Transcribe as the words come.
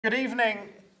Good evening,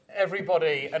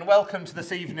 everybody, and welcome to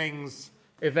this evening's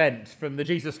event from the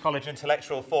Jesus College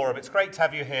Intellectual Forum. It's great to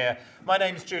have you here. My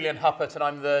name's Julian Huppert, and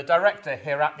I'm the director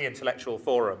here at the Intellectual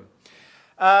Forum.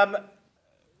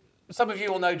 Some of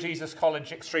you will know Jesus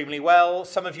College extremely well.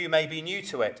 Some of you may be new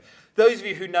to it. Those of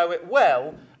you who know it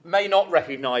well may not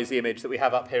recognise the image that we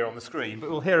have up here on the screen, but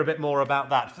we'll hear a bit more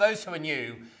about that. For those who are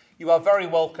new, you are very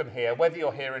welcome here, whether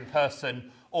you're here in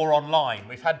person or online.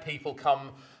 We've had people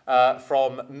come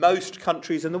from most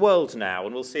countries in the world now,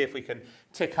 and we'll see if we can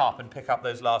tick up and pick up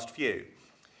those last few.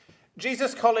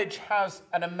 Jesus College has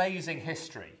an amazing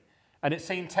history, and it's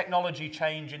seen technology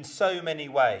change in so many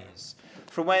ways.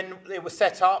 From when it was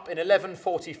set up in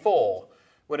 1144,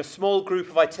 when a small group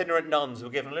of itinerant nuns were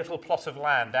given a little plot of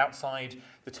land outside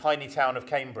the tiny town of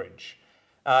Cambridge.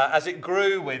 As it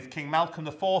grew with King Malcolm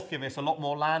IV giving us a lot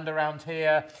more land around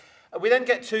here, we then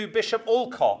get to Bishop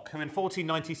Alcock, who in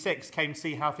 1496 came to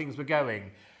see how things were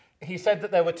going. He said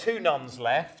that there were two nuns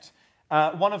left.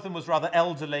 One of them was rather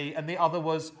elderly, and the other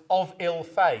was of ill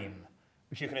fame,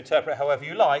 which you can interpret however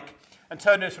you like, and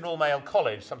turned it into an all-male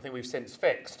college, something we've since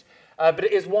fixed. But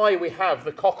it is why we have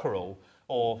the cockerel,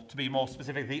 or to be more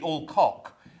specific, the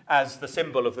Alcock, as the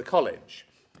symbol of the college.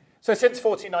 So since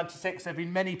 1496, there have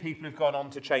been many people who've gone on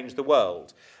to change the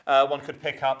world. One could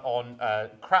pick up on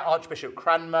Archbishop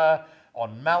Cranmer,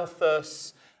 on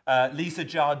Malthus, Lisa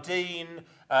Jardine,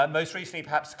 most recently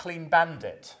perhaps Clean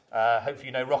Bandit, hopefully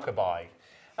you know Rockabye.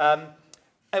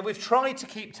 And we've tried to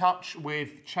keep touch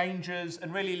with changes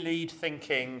and really lead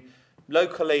thinking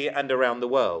locally and around the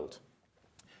world.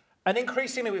 And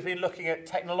increasingly, we've been looking at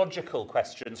technological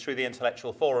questions through the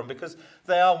Intellectual Forum because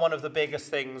they are one of the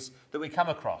biggest things that we come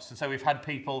across. And so we've had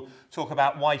people talk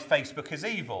about why Facebook is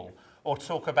evil, or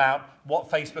talk about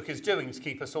what Facebook is doing to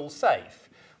keep us all safe.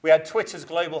 We had Twitter's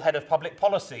global head of public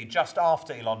policy just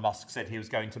after Elon Musk said he was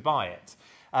going to buy it.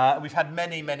 We've had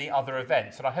many, many other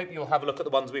events, and I hope you'll have a look at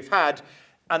the ones we've had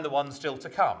and the ones still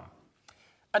to come.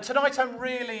 And tonight, I'm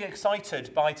really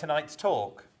excited by tonight's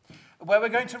talk, where we're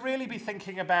going to really be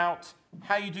thinking about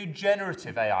how you do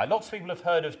generative AI. Lots of people have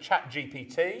heard of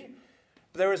ChatGPT,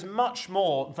 but there is much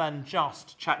more than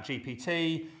just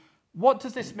ChatGPT. What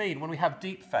does this mean when we have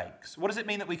deepfakes? What does it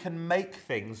mean that we can make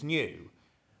things new?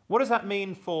 What does that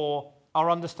mean for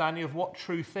our understanding of what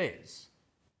truth is?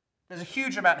 There's a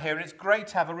huge amount here, and it's great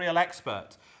to have a real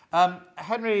expert.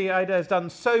 Henry Ajder has done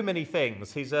so many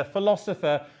things. He's a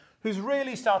philosopher who's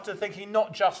really started thinking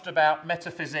not just about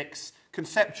metaphysics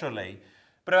conceptually,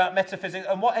 but about metaphysics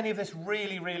and what any of this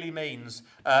really, really means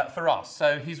for us.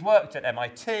 So he's worked at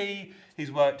MIT,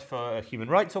 he's worked for a human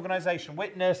rights organisation,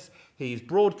 Witness, he's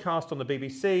broadcast on the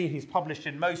BBC, he's published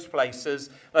in most places,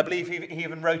 and I believe he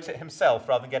even wrote it himself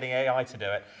rather than getting AI to do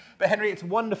it. But Henry, it's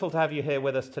wonderful to have you here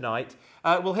with us tonight.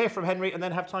 We'll hear from Henry and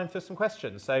then have time for some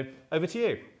questions. So over to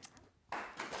you.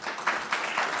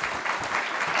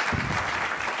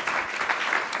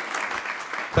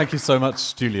 Thank you so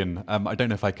much, Julian. I don't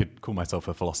know if I could call myself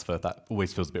a philosopher. That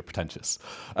always feels a bit pretentious.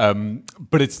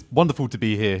 But it's wonderful to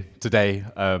be here today,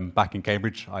 back in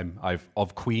Cambridge. I'm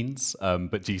of Queens,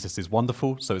 but Jesus is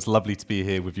wonderful. So it's lovely to be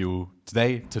here with you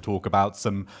today to talk about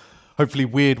some hopefully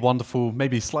weird, wonderful,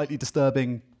 maybe slightly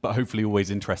disturbing, but hopefully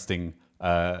always interesting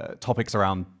topics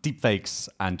around deepfakes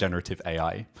and generative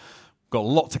AI. Got a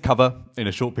lot to cover in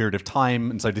a short period of time,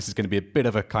 and so this is going to be a bit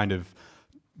of a kind of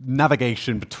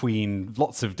navigation between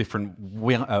lots of different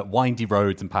windy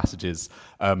roads and passages,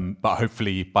 but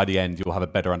hopefully by the end you'll have a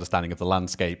better understanding of the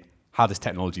landscape, how this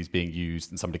technology is being used,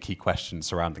 and some of the key questions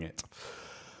surrounding it.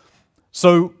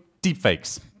 So,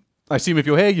 deepfakes. I assume if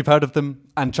you're here, you've heard of them,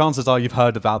 and chances are you've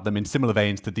heard about them in similar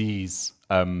veins to these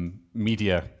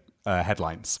media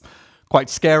headlines. Quite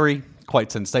scary,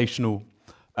 quite sensational,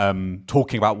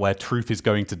 talking about where truth is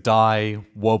going to die,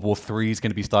 World War III is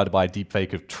going to be started by a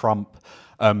deepfake of Trump.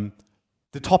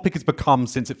 The topic has become,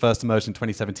 since it first emerged in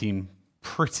 2017,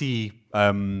 pretty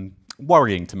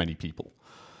worrying to many people.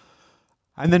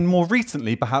 And then more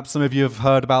recently, perhaps some of you have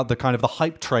heard about the kind of the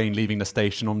hype train leaving the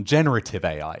station on generative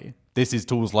AI. This is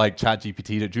tools like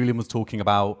ChatGPT that Julian was talking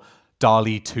about,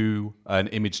 DALL-E 2, an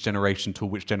image generation tool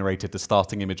which generated the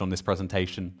starting image on this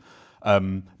presentation.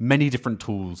 Many different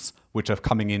tools which are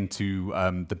coming into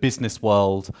the business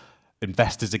world.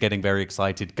 Investors are getting very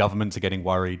excited, governments are getting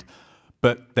worried.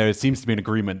 But there seems to be an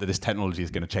agreement that this technology is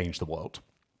going to change the world.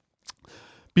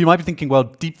 But you might be thinking, well,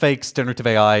 deepfakes, generative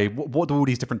AI, what do all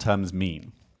these different terms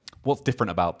mean? What's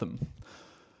different about them?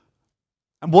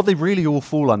 And what they really all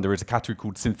fall under is a category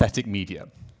called synthetic media.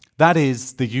 That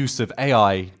is the use of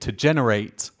AI to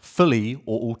generate fully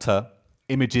or alter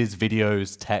images,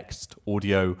 videos, text,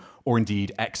 audio, or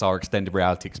indeed XR extended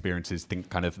reality experiences, think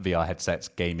kind of VR headsets,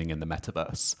 gaming in the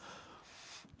metaverse.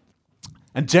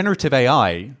 And generative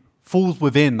AI falls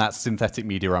within that synthetic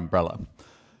media umbrella.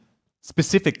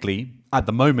 Specifically, at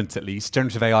the moment at least,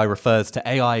 generative AI refers to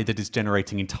AI that is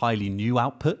generating entirely new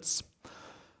outputs.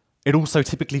 It also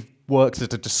typically works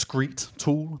as a discrete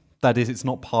tool. That is, it's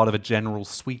not part of a general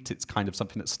suite, it's kind of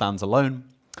something that stands alone.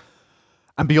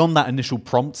 And beyond that initial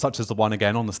prompt, such as the one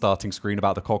again on the starting screen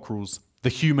about the cockerels, the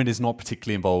human is not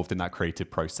particularly involved in that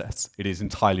creative process. It is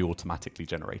entirely automatically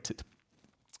generated.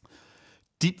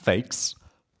 Deepfakes,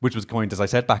 which was coined, as I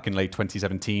said, back in late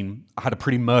 2017, had a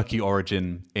pretty murky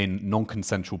origin in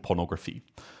non-consensual pornography.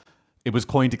 It was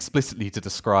coined explicitly to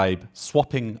describe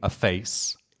swapping a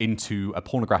face into a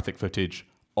pornographic footage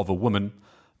of a woman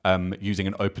using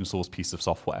an open source piece of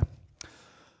software.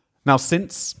 Now,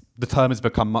 since the term has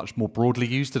become much more broadly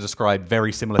used to describe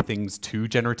very similar things to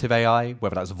generative AI,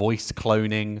 whether that's voice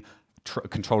cloning,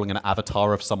 controlling an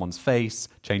avatar of someone's face,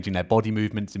 changing their body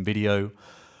movements in video,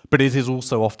 but it is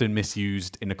also often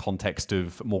misused in the context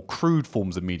of more crude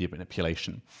forms of media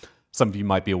manipulation. Some of you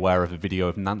might be aware of a video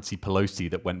of Nancy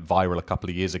Pelosi that went viral a couple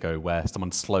of years ago where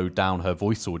someone slowed down her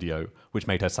voice audio, which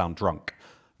made her sound drunk.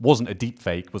 Wasn't a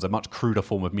deepfake, was a much cruder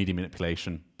form of media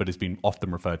manipulation, but has been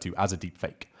often referred to as a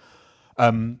deepfake.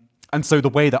 And so the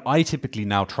way that I typically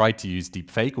now try to use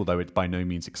deepfake, although it's by no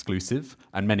means exclusive,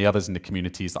 and many others in the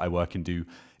communities that I work in do,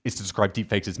 is to describe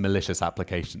deepfakes as malicious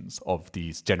applications of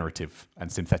these generative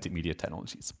and synthetic media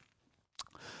technologies.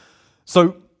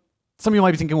 So some of you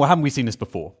might be thinking, well, haven't we seen this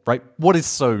before, right? What is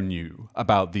so new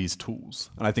about these tools?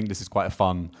 And I think this is quite a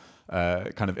fun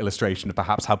kind of illustration of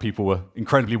perhaps how people were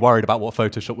incredibly worried about what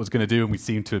Photoshop was going to do, and we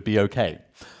seem to be okay.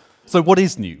 So what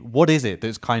is new? What is it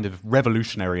that's kind of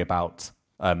revolutionary about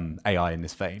AI in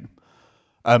this vein?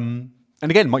 And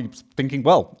again, you might be thinking,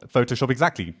 well, Photoshop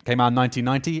exactly came out in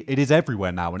 1990. It is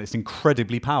everywhere now, and it's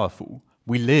incredibly powerful.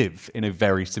 We live in a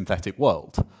very synthetic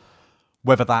world.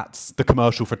 Whether that's the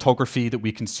commercial photography that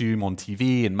we consume on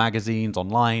TV and magazines,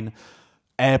 online,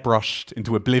 airbrushed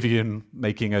into oblivion,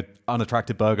 making an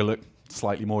unattractive burger look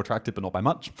slightly more attractive, but not by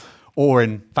much, or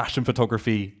in fashion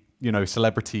photography,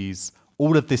 celebrities,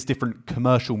 all of this different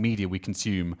commercial media we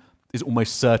consume is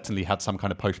almost certainly had some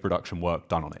kind of post-production work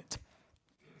done on it.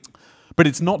 But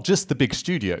it's not just the big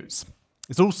studios.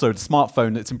 It's also the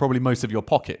smartphone that's in probably most of your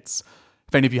pockets.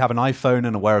 If any of you have an iPhone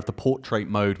and are aware of the portrait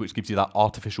mode, which gives you that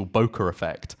artificial bokeh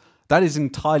effect, that is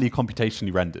entirely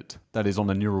computationally rendered. That is on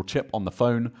a neural chip on the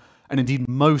phone. And indeed,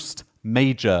 most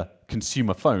major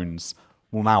consumer phones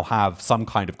will now have some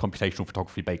kind of computational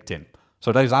photography baked in.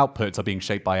 So those outputs are being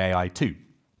shaped by AI too.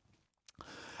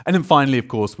 And then finally, of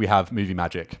course, we have movie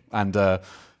magic. And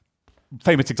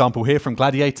famous example here from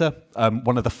Gladiator,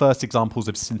 one of the first examples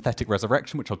of synthetic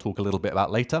resurrection, which I'll talk a little bit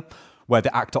about later, where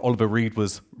the actor Oliver Reed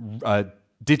was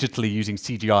digitally using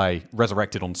CGI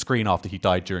resurrected on screen after he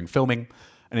died during filming.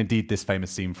 And indeed, this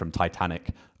famous scene from Titanic,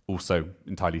 also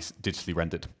entirely digitally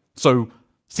rendered. So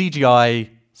CGI,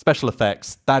 special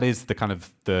effects, that is the kind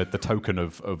of the token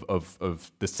of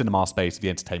the cinema space, the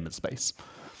entertainment space.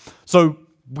 So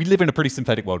we live in a pretty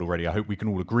synthetic world already. I hope we can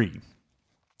all agree.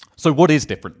 So what is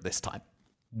different this time?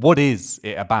 What is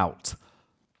it about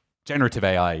generative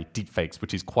AI, deepfakes,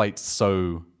 which is quite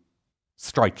so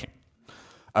striking?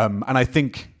 And I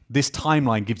think this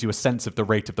timeline gives you a sense of the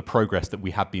rate of the progress that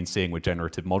we have been seeing with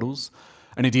generative models.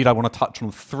 And indeed, I want to touch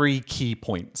on 3 key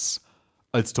points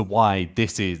as to why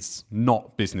this is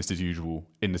not business as usual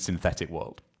in the synthetic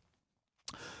world.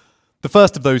 The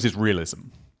first of those is realism.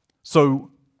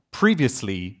 So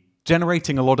previously,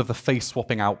 generating a lot of the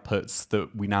face-swapping outputs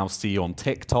that we now see on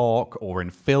TikTok or in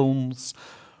films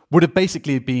would have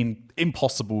basically been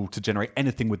impossible to generate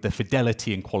anything with the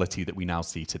fidelity and quality that we now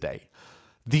see today.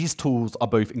 These tools are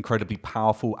both incredibly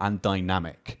powerful and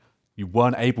dynamic. You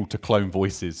weren't able to clone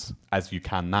voices as you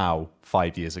can now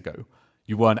 5 years ago.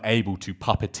 You weren't able to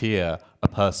puppeteer a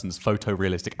person's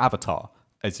photorealistic avatar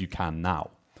as you can now.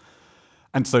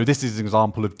 And so this is an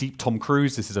example of Deep Tom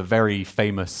Cruise. This is a very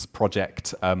famous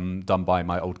project done by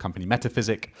my old company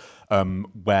Metaphysic,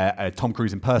 where a Tom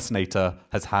Cruise impersonator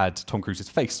has had Tom Cruise's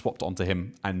face swapped onto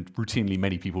him, and routinely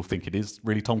many people think it is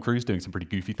really Tom Cruise doing some pretty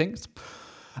goofy things.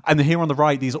 And then here on the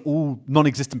right, these are all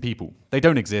non-existent people. They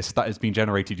don't exist. That has been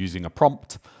generated using a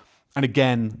prompt. And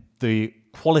again, the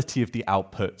quality of the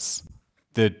outputs,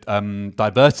 the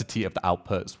diversity of the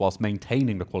outputs, whilst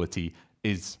maintaining the quality,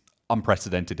 is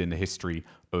unprecedented in the history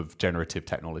of generative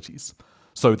technologies.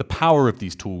 So the power of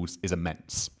these tools is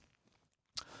immense.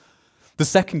 The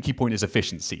second key point is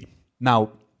efficiency.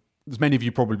 Now, as many of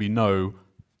you probably know,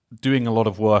 doing a lot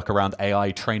of work around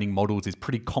AI training models is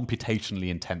pretty computationally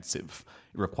intensive.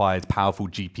 It requires powerful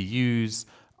GPUs,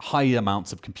 high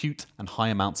amounts of compute, and high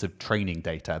amounts of training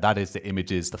data. That is the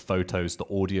images, the photos, the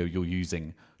audio you're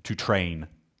using to train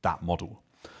that model.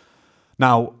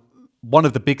 Now, one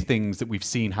of the big things that we've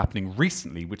seen happening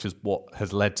recently, which is what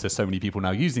has led to so many people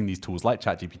now using these tools like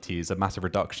ChatGPT, is a massive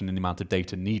reduction in the amount of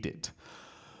data needed.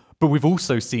 But we've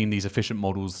also seen these efficient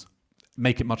models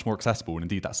make it much more accessible, and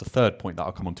indeed that's the third point that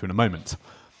I'll come on to in a moment.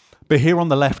 But here on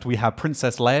the left we have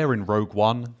Princess Leia in Rogue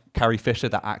One. Carrie Fisher,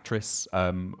 that actress,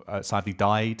 sadly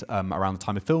died around the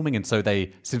time of filming, and so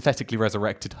they synthetically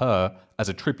resurrected her as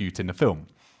a tribute in the film.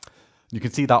 You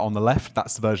can see that on the left,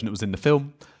 that's the version that was in the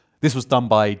film. This was done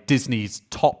by Disney's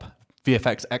top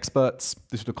VFX experts.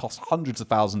 This would have cost hundreds of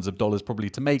thousands of dollars probably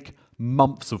to make,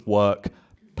 months of work,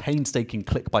 painstaking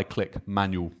click-by-click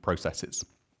manual processes.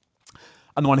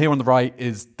 And the one here on the right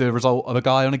is the result of a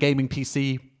guy on a gaming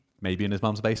PC, maybe in his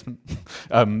mum's basement,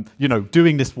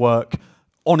 doing this work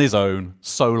on his own,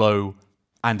 solo,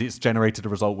 and it's generated a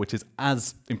result which is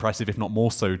as impressive, if not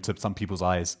more so, to some people's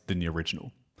eyes than the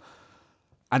original.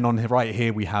 And on the right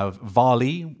here, we have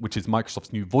Varley, which is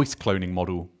Microsoft's new voice cloning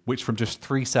model, which from just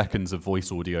 3 seconds of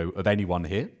voice audio of anyone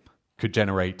here could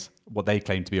generate what they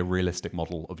claim to be a realistic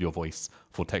model of your voice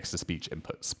for text-to-speech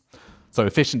inputs. So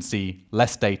efficiency,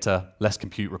 less data, less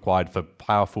compute required for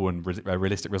powerful and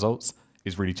realistic results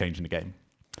is really changing the game.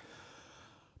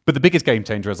 But the biggest game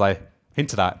changer, as I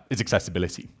hinted at, is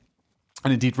accessibility.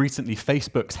 And indeed, recently,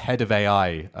 Facebook's head of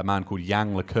AI, a man called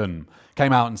Yang LeCun,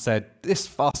 came out and said, this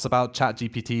fuss about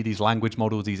ChatGPT, these language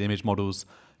models, these image models,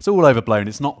 it's all overblown.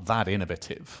 It's not that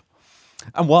innovative.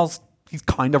 And whilst he's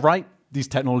kind of right, these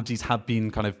technologies have been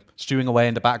kind of stewing away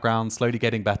in the background, slowly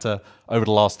getting better over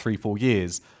the last 3-4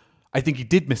 years. I think he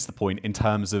did miss the point in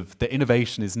terms of the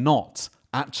innovation is not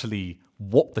actually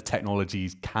what the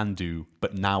technologies can do,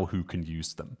 but now who can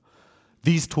use them.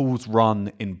 These tools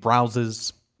run in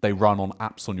browsers, they run on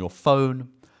apps on your phone,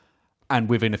 and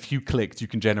within a few clicks, you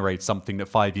can generate something that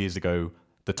 5 years ago,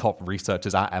 the top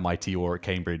researchers at MIT or at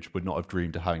Cambridge would not have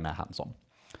dreamed of having their hands on.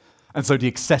 And so the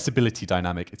accessibility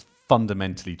dynamic is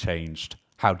fundamentally changed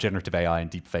how generative AI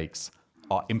and deepfakes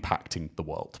are impacting the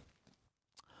world.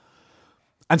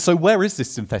 And so where is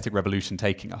this synthetic revolution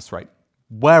taking us, right?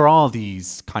 Where are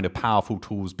these kind of powerful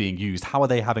tools being used? How are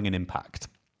they having an impact?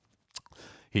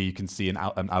 Here you can see an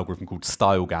algorithm called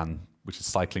StyleGAN, which is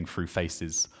cycling through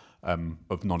faces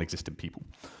of non-existent people.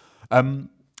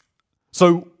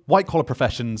 So white-collar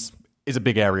professions is a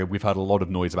big area we've heard a lot of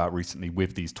noise about recently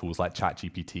with these tools like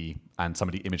ChatGPT and some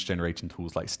of the image generation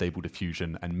tools like Stable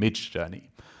Diffusion and Midjourney.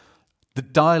 The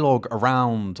dialogue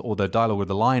around, or the dialogue with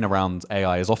the line around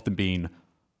AI has often been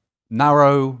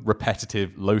narrow,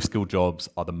 repetitive, low-skilled jobs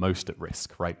are the most at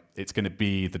risk, right? It's going to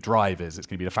be the drivers, it's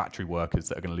going to be the factory workers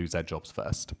that are going to lose their jobs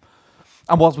first.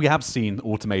 And whilst we have seen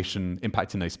automation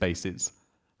impacting those spaces,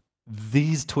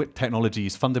 these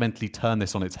technologies fundamentally turn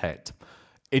this on its head.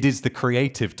 It is the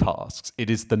creative tasks, it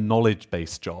is the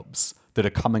knowledge-based jobs that are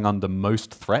coming under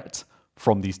most threat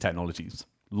from these technologies.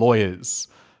 Lawyers,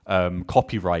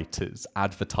 copywriters,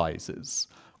 advertisers,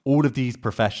 all of these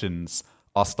professions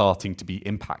are starting to be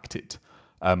impacted.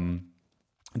 As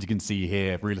you can see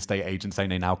here, real estate agents saying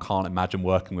they now can't imagine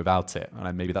working without it.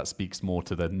 And maybe that speaks more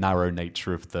to the narrow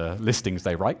nature of the listings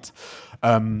they write.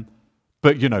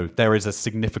 But there is a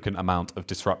significant amount of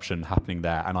disruption happening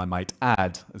there. And I might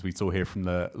add, as we saw here from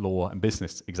the law and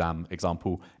business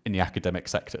example, in the academic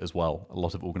sector as well. A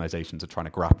lot of organizations are trying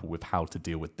to grapple with how to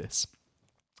deal with this.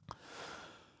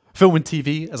 Film and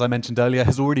TV, as I mentioned earlier,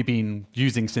 has already been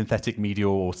using synthetic media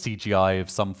or CGI of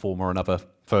some form or another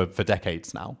for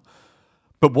decades now.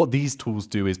 But what these tools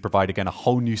do is provide, again, a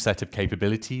whole new set of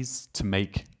capabilities to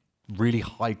make really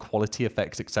high quality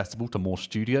effects accessible to more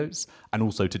studios and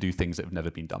also to do things that have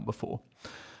never been done before.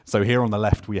 So here on the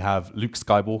left, we have Luke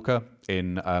Skywalker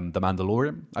in The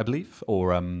Mandalorian, I believe,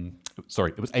 or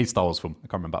sorry, it was a Star Wars film. I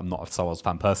can't remember. I'm not a Star Wars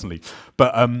fan personally.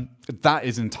 But that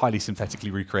is an entirely synthetically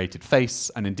recreated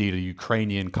face. And indeed, a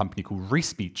Ukrainian company called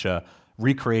Respeecher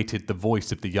recreated the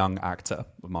voice of the young actor,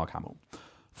 Mark Hamill,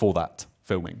 for that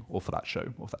filming or for that show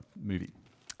or for that movie.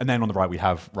 And then on the right, we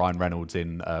have Ryan Reynolds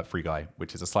in Free Guy,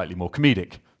 which is a slightly more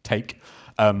comedic take.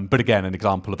 But again, an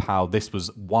example of how this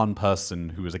was one person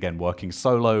who was, again, working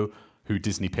solo, who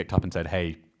Disney picked up and said,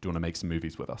 hey, do you want to make some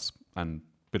movies with us? And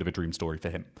bit of a dream story for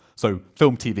him. So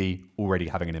film, TV, already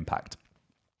having an impact.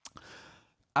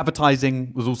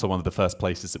 Advertising was also one of the first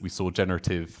places that we saw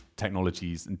generative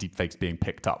technologies and deepfakes being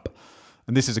picked up.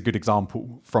 And this is a good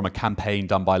example from a campaign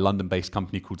done by a London-based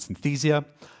company called Synthesia.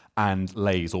 and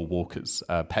Lay's or Walker's,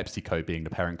 PepsiCo being the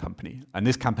parent company. And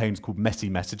this campaign is called Messy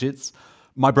Messages.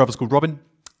 My brother's called Robin,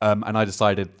 and I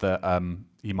decided that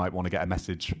he might want to get a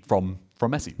message from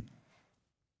Messi.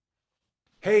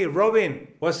 Hey, Robin,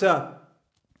 what's up?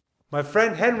 My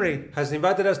friend Henry has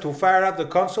invited us to fire up the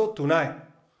console tonight.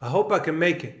 I hope I can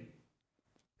make it.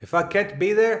 If I can't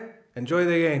be there, enjoy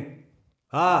the game.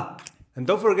 And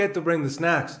don't forget to bring the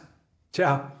snacks.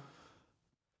 Ciao.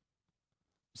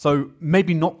 So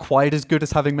maybe not quite as good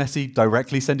as having Messi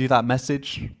directly send you that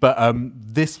message, but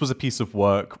this was a piece of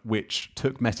work which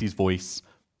took Messi's voice,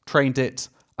 trained it,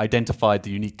 identified the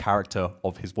unique character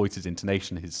of his voice's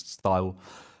intonation, his style,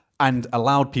 and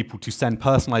allowed people to send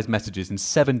personalized messages in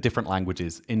 7 different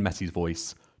languages in Messi's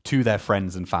voice to their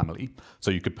friends and family. So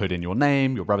you could put in your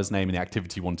name, your brother's name, and the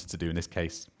activity you wanted to do, in this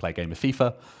case, play a game of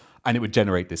FIFA, and it would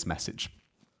generate this message.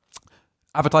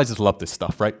 Advertisers love this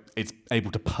stuff, right? It's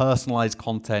able to personalize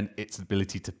content, its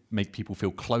ability to make people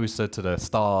feel closer to the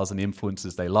stars and the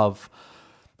influencers they love.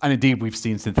 And indeed, we've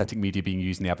seen synthetic media being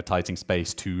used in the advertising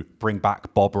space to bring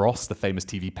back Bob Ross, the famous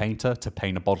TV painter, to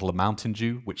paint a bottle of Mountain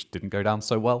Dew, which didn't go down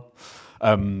so well.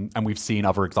 And we've seen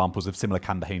other examples of similar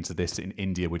campaigns to this in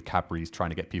India with Cadbury's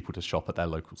trying to get people to shop at their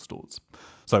local stores.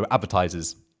 So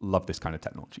advertisers love this kind of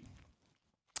technology.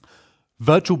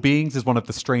 Virtual beings is one of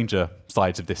the stranger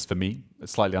sides of this for me.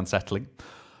 It's slightly unsettling.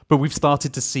 But we've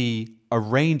started to see a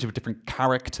range of different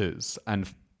characters and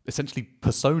essentially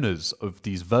personas of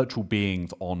these virtual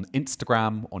beings on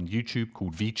Instagram, on YouTube,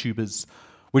 called VTubers,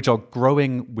 which are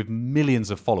growing with millions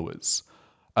of followers.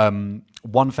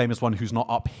 One famous one who's not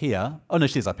up here, oh no,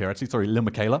 she is up here actually, sorry, Lil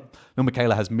Miquela. Lil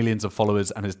Miquela has millions of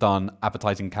followers and has done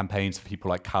advertising campaigns for people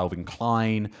like Calvin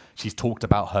Klein. She's talked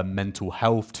about her mental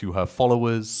health to her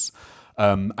followers.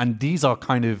 And these are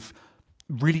kind of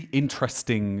really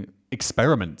interesting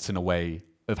experiments in a way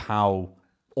of how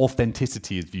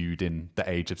authenticity is viewed in the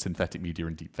age of synthetic media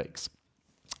and deepfakes.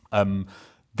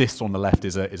 This on the left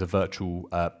is a virtual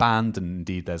band, and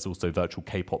indeed there's also virtual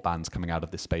K-pop bands coming out of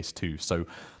this space too. So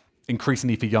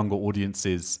increasingly for younger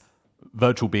audiences,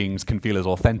 virtual beings can feel as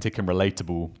authentic and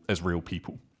relatable as real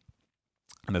people.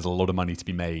 And there's a lot of money to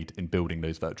be made in building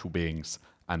those virtual beings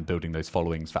and building those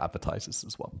followings for advertisers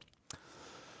as well.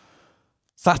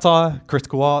 Satire,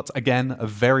 critical art, again, a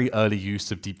very early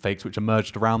use of deepfakes, which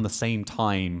emerged around the same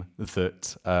time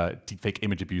that deepfake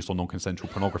image abuse or non-consensual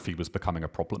pornography was becoming a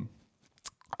problem.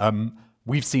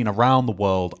 We've seen around the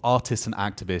world artists and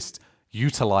activists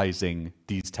utilizing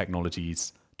these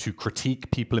technologies to critique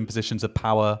people in positions of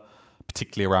power,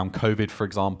 particularly around COVID, for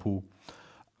example,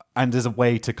 and as a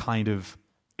way to kind of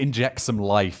inject some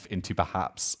life into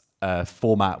perhaps a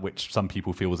format which some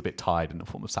people feel was a bit tired in the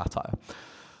form of satire.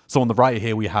 So on the right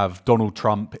here, we have Donald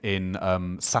Trump in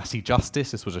Sassy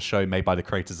Justice. This was a show made by the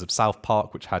creators of South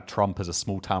Park, which had Trump as a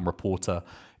small-town reporter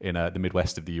in the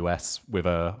Midwest of the US with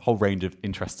a whole range of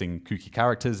interesting kooky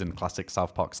characters in classic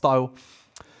South Park style.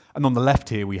 And on the left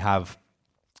here, we have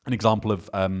an example of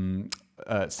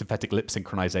synthetic lip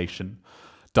synchronization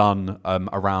done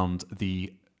around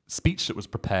the speech that was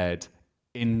prepared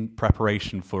in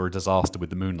preparation for a disaster with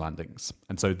the moon landings.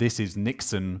 And so this is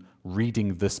Nixon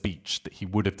reading the speech that he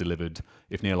would have delivered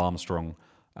if Neil Armstrong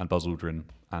and Buzz Aldrin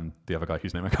and the other guy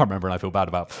whose name I can't remember and I feel bad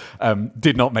about,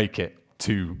 did not make it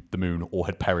to the moon or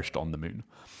had perished on the moon.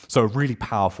 So a really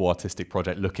powerful artistic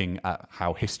project looking at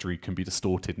how history can be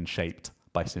distorted and shaped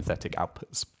by synthetic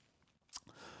outputs.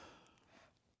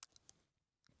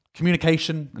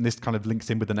 Communication, and this kind of links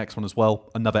in with the next one as well,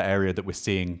 another area that we're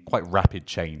seeing quite rapid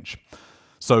change.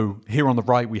 So here on the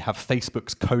right, we have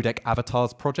Facebook's Codec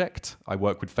Avatars project. I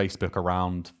work with Facebook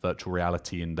around virtual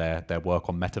reality and their work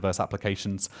on metaverse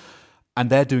applications. And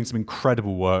they're doing some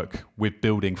incredible work with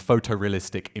building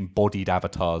photorealistic embodied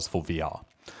avatars for VR.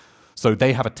 So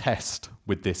they have a test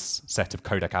with this set of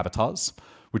codec avatars,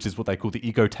 which is what they call the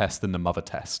ego test and the mother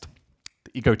test.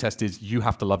 The ego test is you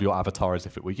have to love your avatar as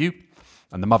if it were you,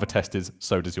 and the mother test is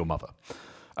so does your mother.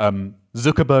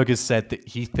 Zuckerberg has said that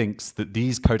he thinks that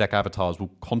these codec avatars will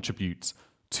contribute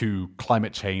to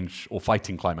climate change or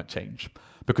fighting climate change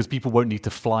because people won't need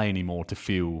to fly anymore to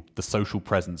feel the social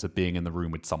presence of being in the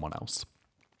room with someone else,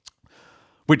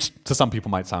 which to some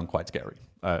people might sound quite scary,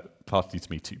 partly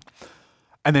to me too.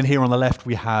 And then here on the left,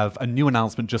 we have a new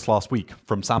announcement just last week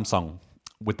from Samsung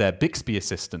with their Bixby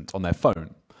assistant on their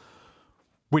phone,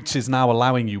 which is now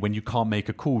allowing you, when you can't make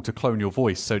a call, to clone your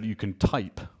voice so that you can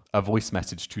type a voice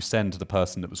message to send to the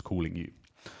person that was calling you.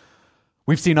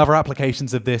 We've seen other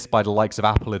applications of this by the likes of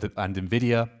Apple and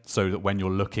NVIDIA, so that when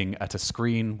you're looking at a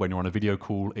screen, when you're on a video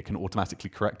call, it can automatically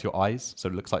correct your eyes, so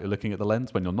it looks like you're looking at the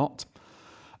lens when you're not.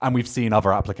 And we've seen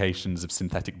other applications of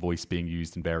synthetic voice being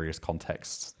used in various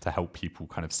contexts to help people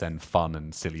kind of send fun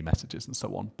and silly messages and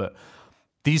so on. But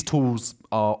these tools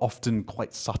are often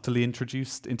quite subtly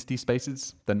introduced into these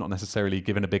spaces. They're not necessarily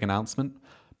given a big announcement.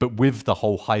 But with the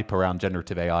whole hype around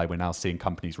generative AI, we're now seeing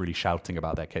companies really shouting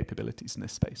about their capabilities in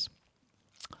this space.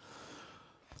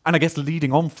 And I guess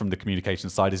leading on from the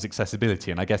communication side is accessibility.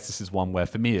 And I guess this is one where,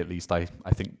 for me at least, I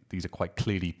think these are quite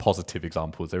clearly positive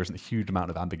examples. There isn't a huge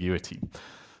amount of ambiguity.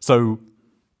 So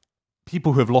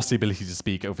people who have lost the ability to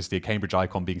speak, obviously a Cambridge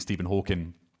icon being Stephen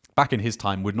Hawking, back in his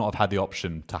time would not have had the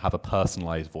option to have a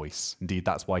personalized voice. Indeed,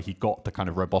 that's why he got the kind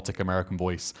of robotic American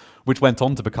voice, which went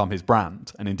on to become his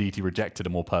brand. And indeed, he rejected a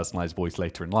more personalized voice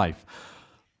later in life.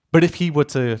 But if he were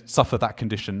to suffer that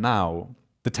condition now,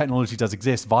 the technology does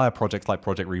exist via projects like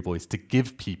Project Revoice to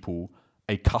give people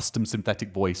a custom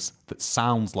synthetic voice that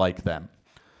sounds like them.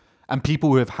 And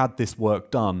people who have had this work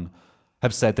done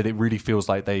have said that it really feels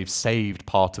like they've saved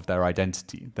part of their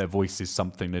identity. Their voice is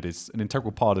something that is an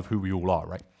integral part of who we all are,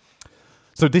 right?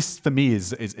 So this, for me,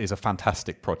 is a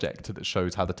fantastic project that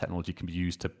shows how the technology can be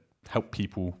used to help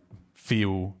people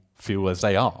feel as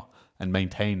they are and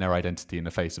maintain their identity in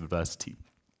the face of adversity.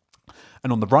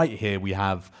 And on the right here, we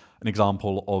have an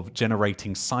example of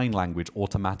generating sign language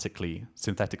automatically,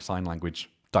 synthetic sign language,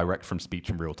 direct from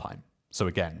speech in real time. So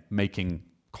again, making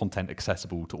content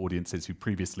accessible to audiences who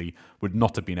previously would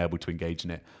not have been able to engage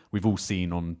in it. We've all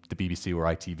seen on the BBC or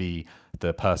ITV,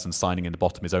 the person signing in the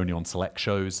bottom is only on select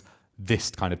shows.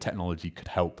 This kind of technology could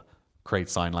help create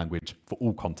sign language for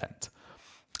all content.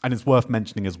 And it's worth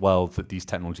mentioning as well that these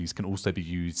technologies can also be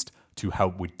used to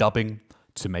help with dubbing,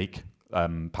 to make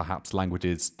perhaps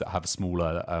languages that have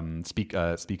smaller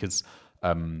speakers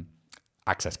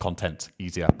access content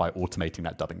easier by automating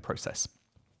that dubbing process.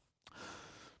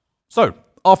 So,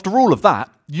 after all of that,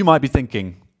 you might be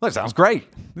thinking, that sounds great.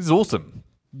 This is awesome.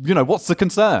 You know, what's the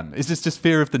concern? Is this just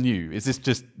fear of the new? Is this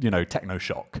just, techno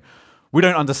shock? We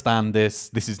don't understand this.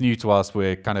 This is new to us.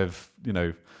 We're kind of,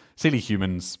 silly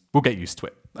humans. We'll get used to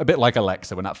it. A bit like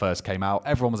Alexa when that first came out.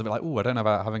 Everyone was a bit like, oh, I don't know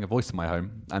about having a voice in my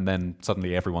home. And then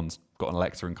suddenly everyone's got an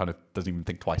Alexa and kind of doesn't even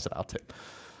think twice about it.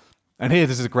 And here,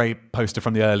 this is a great poster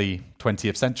from the early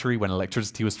 20th century when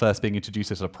electricity was first being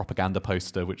introduced as a propaganda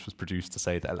poster, which was produced to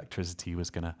say that electricity was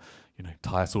going to,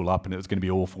 tie us all up and it was going to be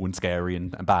awful and scary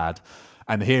and bad.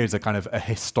 And here's a kind of a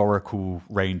historical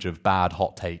range of bad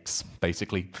hot takes,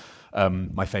 basically.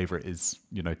 My favorite is,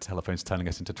 telephones turning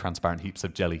us into transparent heaps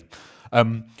of jelly.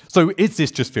 So is this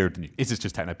just fear of the new? Is this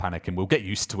just techno panic and we'll get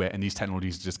used to it and these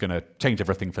technologies are just going to change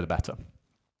everything for the better?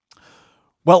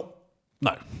 Well,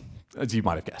 no, as you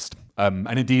might have guessed. And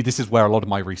indeed, this is where a lot of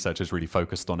my research has really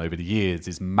focused on over the years,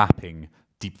 is mapping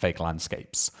deepfake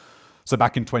landscapes. So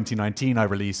back in 2019, I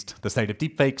released The State of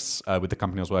Deepfakes with the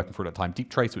company I was working for at the time,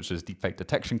 DeepTrace, which is a deepfake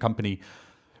detection company,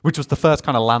 which was the first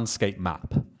kind of landscape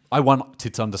map. I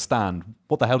wanted to understand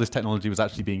what the hell this technology was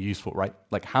actually being used for, right?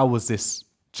 Like, how was this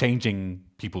changing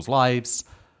people's lives?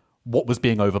 What was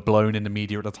being overblown in the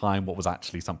media at the time? What was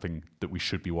actually something that we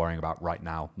should be worrying about right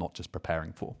now, not just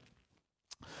preparing for?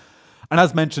 And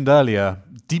as mentioned earlier,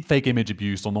 deepfake image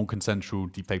abuse or non-consensual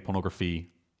deepfake pornography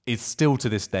is still to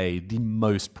this day the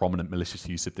most prominent malicious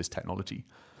use of this technology.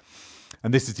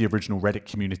 And this is the original Reddit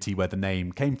community where the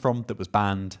name came from that was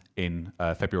banned in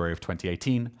February of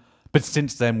 2018. But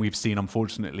since then, we've seen,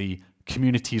 unfortunately,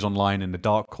 communities online in the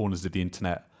dark corners of the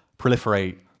internet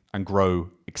proliferate and grow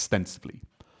extensively.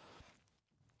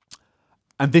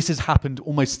 And this has happened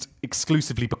almost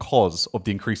exclusively because of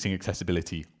the increasing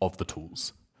accessibility of the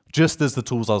tools. Just as the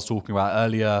tools I was talking about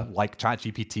earlier, like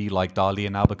ChatGPT, like DALL-E, are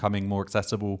now becoming more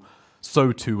accessible,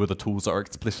 so too are the tools that are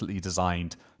explicitly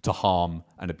designed to harm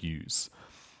and abuse.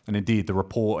 And indeed, the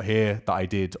report here that I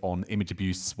did on image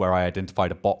abuse, where I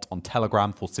identified a bot on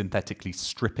Telegram for synthetically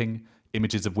stripping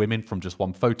images of women from just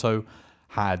one photo,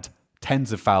 had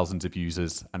tens of thousands of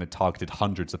users and it targeted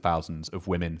hundreds of thousands of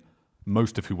women,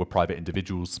 most of who were private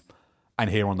individuals. And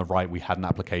here on the right, we had an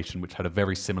application which had a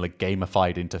very similar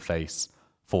gamified interface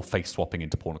for face swapping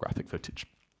into pornographic footage.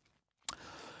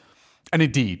 And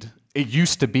indeed, it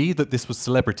used to be that this was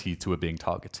celebrities who were being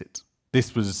targeted.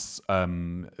 This was,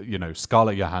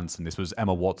 Scarlett Johansson, this was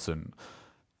Emma Watson,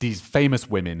 these famous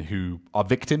women who are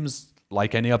victims,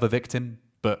 like any other victim,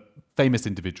 but famous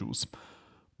individuals.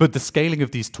 But the scaling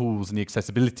of these tools and the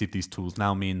accessibility of these tools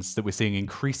now means that we're seeing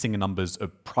increasing numbers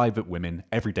of private women,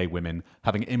 everyday women,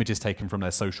 having images taken from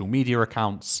their social media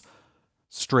accounts,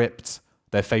 stripped,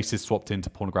 their faces swapped into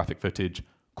pornographic footage,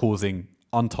 causing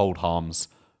untold harms,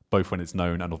 both when it's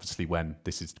known and obviously when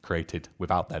this is created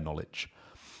without their knowledge.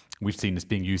 We've seen this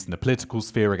being used in the political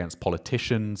sphere against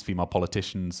politicians, female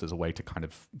politicians, as a way to kind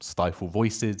of stifle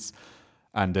voices.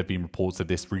 And there have been reports of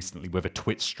this recently with a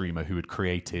Twitch streamer who had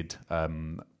created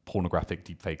pornographic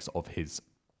deepfakes of his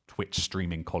Twitch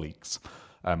streaming colleagues,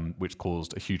 which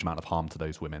caused a huge amount of harm to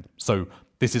those women. So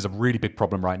this is a really big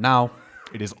problem right now.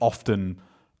 It is often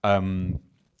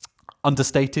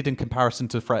understated in comparison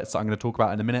to threats that I'm going to talk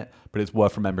about in a minute, but it's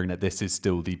worth remembering that this is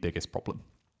still the biggest problem.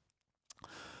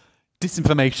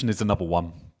 Disinformation is another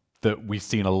one that we've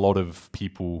seen a lot of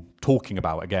people talking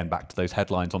about. Again, back to those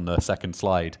headlines on the second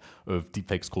slide of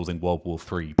deepfakes causing World War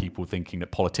III, people thinking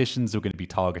that politicians are going to be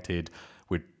targeted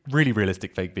with really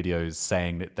realistic fake videos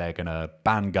saying that they're going to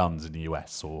ban guns in the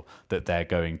US or that they're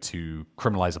going to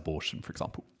criminalize abortion, for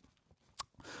example.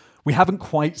 We haven't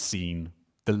quite seen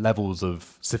the levels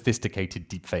of sophisticated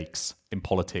deepfakes in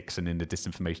politics and in the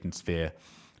disinformation sphere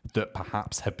that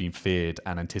perhaps have been feared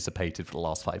and anticipated for the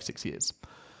last 5-6 years.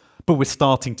 But we're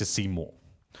starting to see more.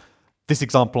 This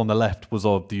example on the left was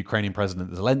of the Ukrainian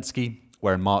President Zelensky,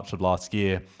 where in March of last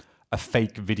year, a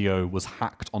fake video was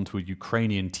hacked onto a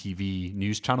Ukrainian TV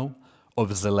news channel of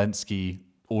Zelensky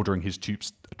ordering his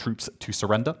troops to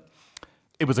surrender.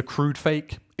 It was a crude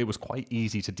fake, it was quite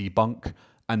easy to debunk,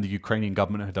 and the Ukrainian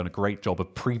government had done a great job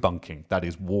of pre-bunking, that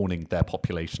is, warning their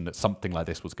population that something like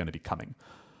this was going to be coming.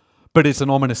 But it's an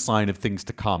ominous sign of things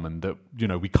to come, and that, you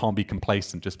know, we can't be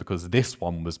complacent just because this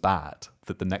one was bad,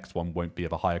 that the next one won't be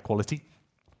of a higher quality.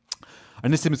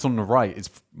 And this image on the right is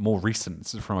more recent.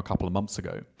 This is from a couple of months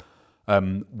ago,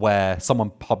 where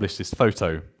someone published this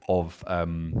photo of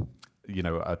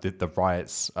the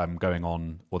riots going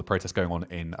on, or the protests going on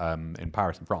in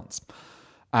Paris, in France.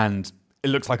 And it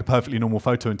looks like a perfectly normal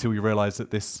photo until you realize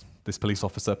that this police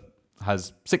officer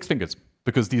has 6 fingers,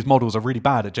 because these models are really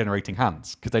bad at generating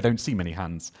hands, because they don't see many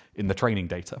hands in the training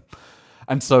data.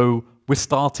 And so we're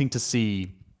starting to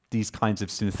see these kinds of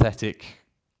synthetic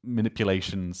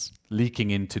manipulations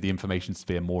leaking into the information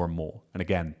sphere more and more. And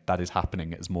again, that is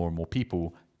happening as more and more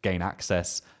people gain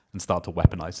access and start to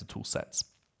weaponize the tool sets.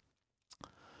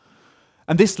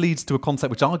 And this leads to a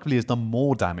concept which arguably has done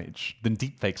more damage than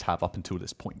deepfakes have up until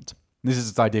this point. This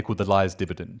is this idea called the liar's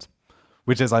dividend,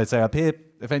 which, as I say up here,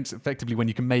 effectively when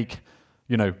you can make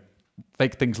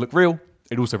fake things look real,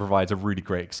 it also provides a really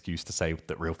great excuse to say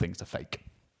that real things are fake.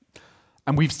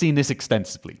 And we've seen this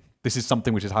extensively. This is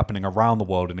something which is happening around the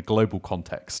world in a global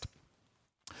context.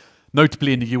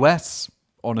 Notably in the US,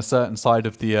 on a certain side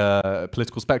of the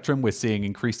political spectrum, we're seeing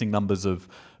increasing numbers of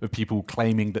people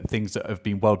claiming that things that have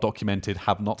been well documented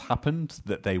have not happened,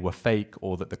 that they were fake,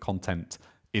 or that the content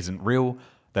isn't real.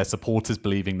 Their supporters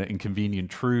believing that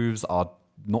inconvenient truths are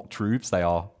not truths, they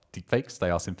are deepfakes, they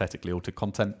are synthetically altered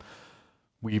content.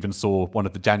 We even saw one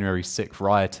of the January 6th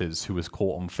rioters who was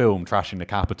caught on film trashing the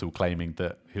Capitol, claiming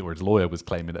that, or his lawyer was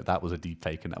claiming that that was a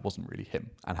deepfake and that wasn't really him.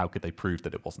 And how could they prove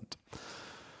that it wasn't?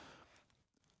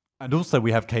 And also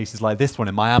we have cases like this one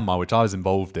in Myanmar, which I was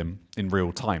involved in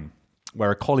real time,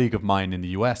 where a colleague of mine in the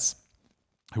US,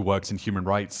 who works in human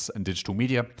rights and digital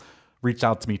media, reached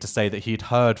out to me to say that he had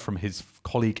heard from his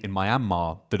colleague in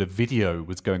Myanmar that a video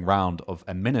was going round of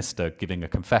a minister giving a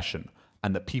confession,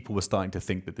 and that people were starting to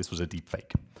think that this was a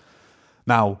deepfake.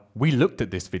 Now, we looked at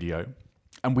this video,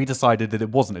 and we decided that it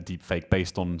wasn't a deepfake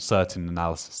based on certain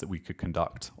analysis that we could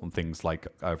conduct on things like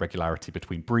regularity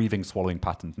between breathing, swallowing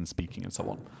patterns, and speaking, and so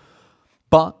on.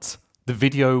 But the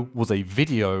video was a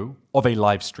video of a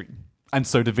live stream. And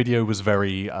so the video was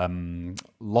very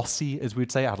lossy, as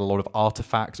we'd say. It had a lot of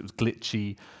artifacts. It was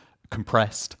glitchy,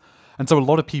 compressed. And so a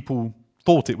lot of people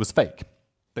thought it was fake.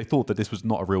 They thought that this was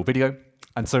not a real video.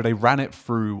 And so they ran it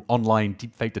through online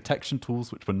deepfake detection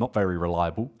tools, which were not very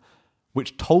reliable,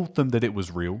 which told them that it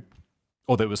was real,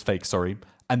 or that it was fake, sorry.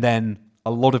 And then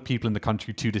a lot of people in the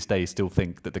country to this day still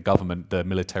think that the government, the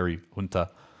military junta,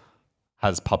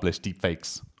 has published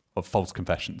deepfakes of false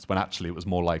confessions, when actually it was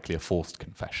more likely a forced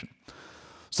confession.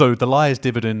 So the liar's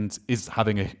dividend is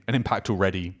having an impact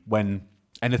already. When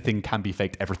anything can be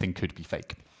faked, everything could be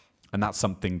fake. And that's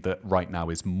something that right now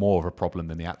is more of a problem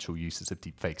than the actual uses of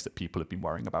deepfakes that people have been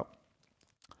worrying about.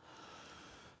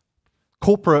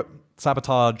 Corporate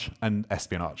sabotage and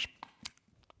espionage.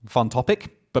 Fun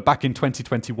topic. But back in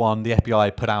 2021, the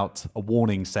FBI put out a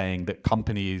warning saying that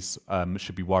companies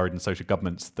should be worried, and social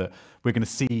governments, that we're going to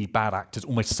see bad actors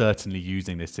almost certainly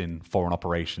using this in foreign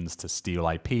operations to steal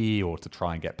IP or to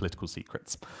try and get political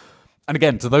secrets. And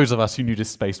again, to those of us who knew this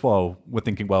space well, we're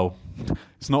thinking, well,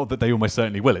 it's not that they almost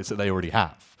certainly will, it's that they already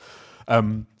have.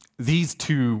 These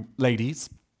two ladies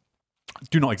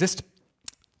do not exist.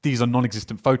 These are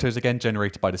non-existent photos, again,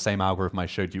 generated by the same algorithm I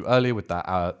showed you earlier with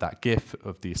that GIF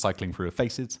of the cycling through of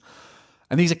faces.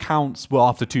 And these accounts were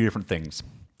after two different things.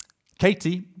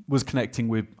 Katie was connecting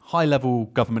with high-level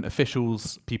government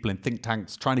officials, people in think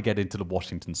tanks, trying to get into the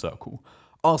Washington Circle,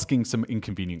 asking some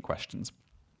inconvenient questions.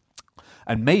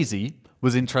 And Maisie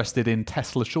was interested in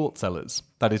Tesla short sellers,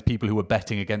 that is, people who were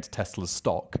betting against Tesla's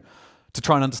stock, to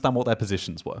try and understand what their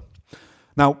positions were.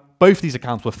 Now, both these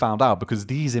accounts were found out because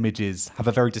these images have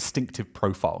a very distinctive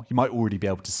profile. You might already be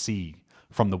able to see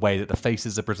from the way that the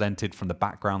faces are presented, from the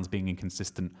backgrounds being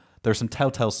inconsistent. There are some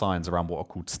telltale signs around what are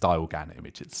called style GAN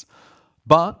images.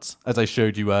 But, as I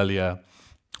showed you earlier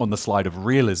on the slide of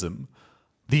realism,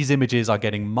 these images are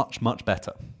getting much, much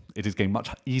better. It is getting much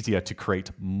easier to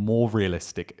create more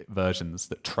realistic versions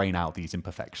that train out these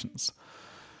imperfections.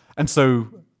 And so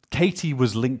Katie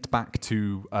was linked back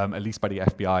to, at least by the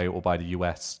FBI or by the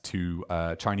US, to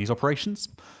Chinese operations.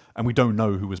 And we don't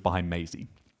know who was behind Maisie.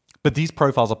 But these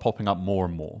profiles are popping up more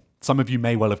and more. Some of you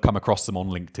may well have come across them on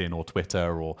LinkedIn or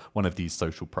Twitter or one of these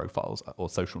social profiles or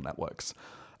social networks.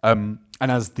 And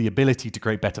as the ability to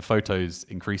create better photos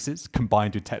increases,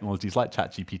 combined with technologies like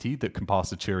ChatGPT that can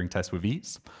pass the Turing test with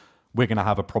ease, we're going to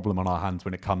have a problem on our hands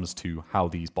when it comes to how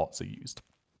these bots are used.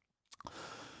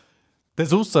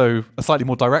 There's also a slightly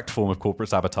more direct form of corporate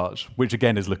sabotage, which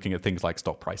again is looking at things like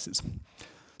stock prices.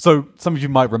 So some of you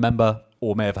might remember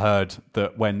or may have heard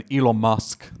that when Elon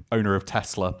Musk, owner of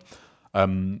Tesla,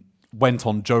 went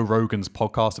on Joe Rogan's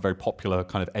podcast, a very popular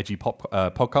kind of edgy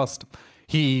podcast,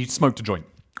 he smoked a joint,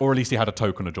 or at least he had a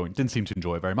toke on a joint. Didn't seem to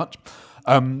enjoy it very much.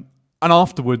 And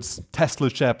afterwards,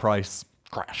 Tesla's share price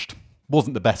crashed.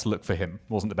 Wasn't the best look for him,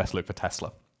 wasn't the best look for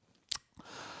Tesla.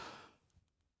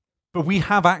 But we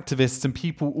have activists and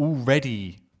people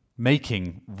already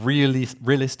making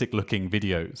realistic looking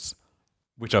videos,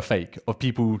 which are fake, of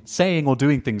people saying or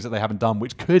doing things that they haven't done,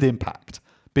 which could impact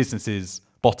businesses'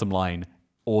 bottom line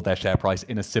or their share price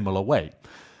in a similar way.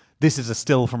 This is a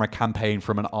still from a campaign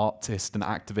from an artist and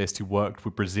activist who worked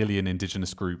with Brazilian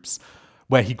indigenous groups,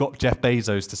 where he got Jeff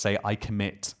Bezos to say, "I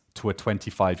commit to a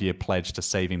 25-year pledge to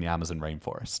saving the Amazon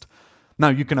rainforest." Now,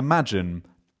 you can imagine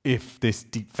if this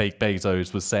deepfake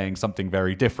Bezos was saying something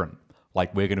very different,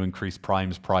 like we're going to increase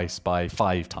Prime's price by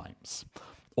 5 times,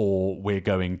 or we're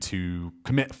going to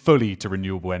commit fully to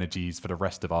renewable energies for the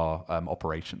rest of our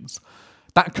operations.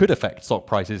 That could affect stock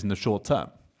prices in the short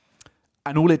term.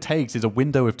 And all it takes is a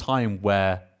window of time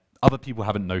where other people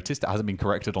haven't noticed, it hasn't been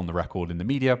corrected on the record in the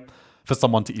media, for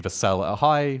someone to either sell at a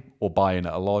high or buy in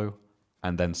at a low,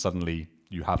 and then suddenly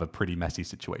you have a pretty messy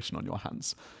situation on your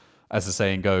hands. As the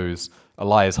saying goes, a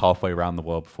lie is halfway around the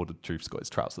world before the truth's got its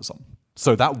trousers on.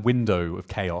 So that window of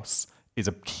chaos is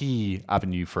a key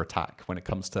avenue for attack when it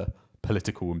comes to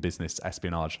political and business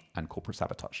espionage and corporate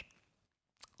sabotage.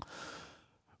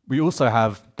 We also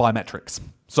have biometrics.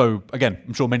 So again,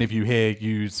 I'm sure many of you here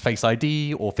use Face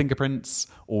ID or fingerprints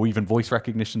or even voice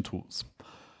recognition tools.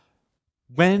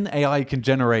 When AI can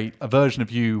generate a version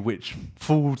of you which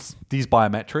fools these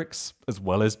biometrics, as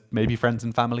well as maybe friends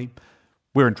and family,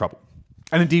 we're in trouble.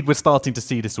 And indeed, we're starting to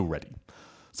see this already.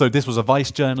 So this was a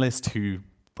Vice journalist who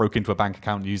broke into a bank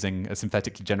account using a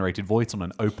synthetically generated voice on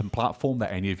an open platform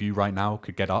that any of you right now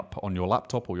could get up on your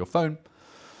laptop or your phone.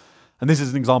 And this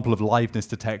is an example of liveness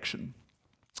detection,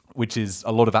 which is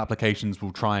a lot of applications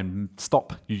will try and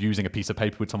stop you using a piece of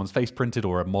paper with someone's face printed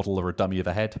or a model or a dummy of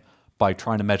a head by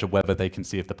trying to measure whether they can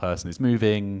see if the person is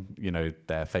moving,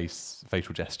 their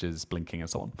facial gestures, blinking and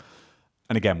so on.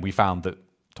 And again, we found that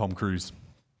Tom Cruise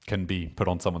can be put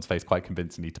on someone's face quite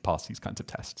convincingly to pass these kinds of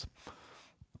tests.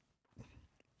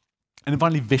 And then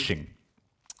finally, vishing.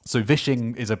 So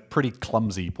vishing is a pretty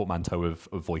clumsy portmanteau of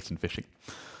voice and phishing.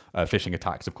 Phishing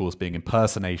attacks, of course, being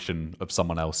impersonation of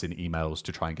someone else in emails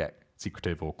to try and get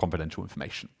secretive or confidential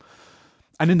information.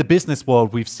 And in the business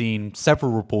world, we've seen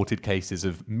several reported cases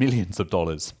of millions of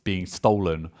dollars being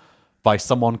stolen by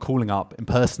someone calling up,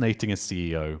 impersonating a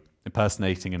CEO,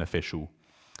 impersonating an official,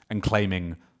 and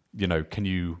claiming, can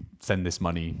you send this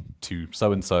money to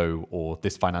so-and-so, or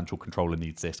this financial controller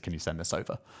needs this, can you send this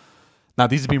over? Now,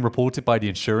 these have been reported by the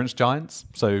insurance giants,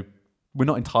 so we're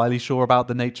not entirely sure about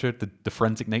the nature, the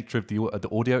forensic nature of the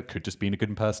audio. It could just be a good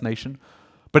impersonation.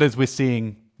 But as we're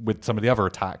seeing with some of the other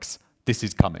attacks, this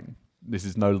is coming. This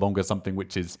is no longer something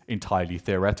which is entirely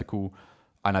theoretical.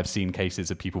 And I've seen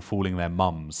cases of people fooling their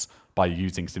mums by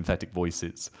using synthetic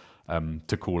voices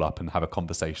to call up and have a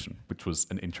conversation, which was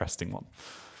an interesting one.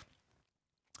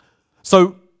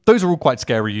 So those are all quite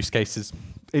scary use cases.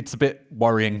 It's a bit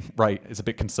worrying, right? It's a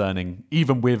bit concerning,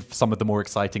 even with some of the more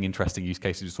exciting, interesting use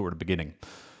cases we saw at the beginning.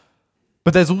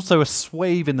 But there's also a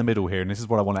swathe in the middle here, and this is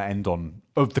what I want to end on,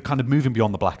 of the kind of moving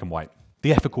beyond the black and white,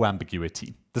 the ethical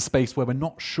ambiguity, the space where we're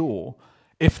not sure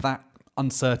if that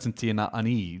uncertainty and that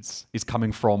unease is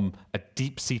coming from a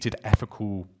deep-seated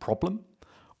ethical problem,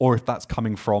 or if that's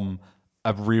coming from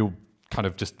a real kind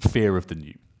of just fear of the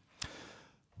new.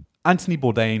 Anthony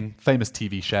Bourdain, famous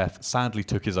TV chef, sadly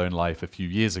took his own life a few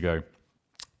years ago.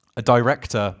 A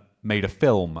director made a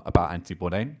film about Anthony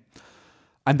Bourdain,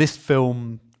 and this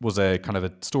film was a kind of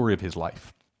a story of his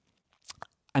life.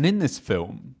 And in this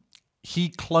film, he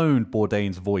cloned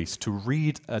Bourdain's voice to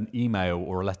read an email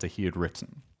or a letter he had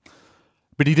written.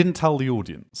 But he didn't tell the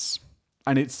audience.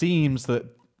 And it seems that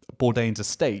Bourdain's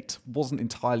estate wasn't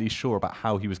entirely sure about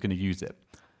how he was going to use it.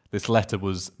 This letter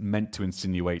was meant to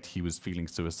insinuate he was feeling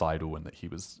suicidal and that he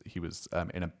was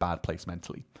in a bad place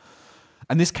mentally.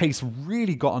 And this case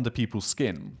really got under people's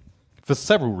skin for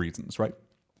several reasons, right?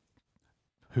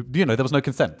 There was no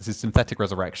consent. This is synthetic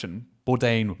resurrection.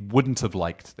 Bourdain wouldn't have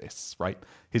liked this, right?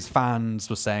 His fans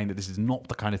were saying that this is not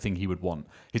the kind of thing he would want.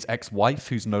 His ex-wife,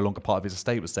 who's no longer part of his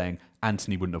estate, was saying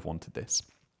Anthony wouldn't have wanted this.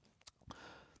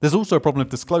 There's also a problem of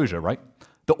disclosure, right?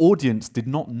 The audience did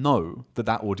not know that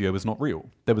that audio was not real.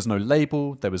 There was no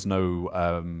label. There was no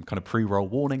kind of pre-roll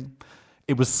warning.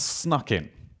 It was snuck in,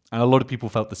 and a lot of people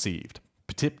felt deceived,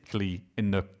 particularly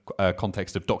in the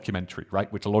context of documentary,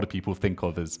 right? Which a lot of people think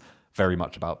of as very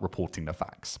much about reporting the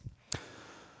facts.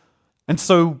 And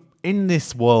so in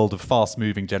this world of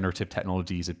fast-moving generative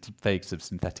technologies, of deepfakes, of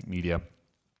synthetic media,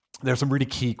 there are some really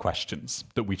key questions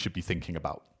that we should be thinking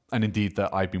about, and indeed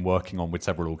that I've been working on with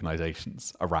several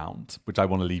organizations around, which I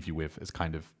want to leave you with as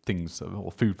kind of things or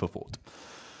food for thought.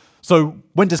 So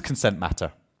when does consent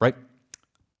matter, right?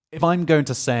 If I'm going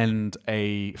to send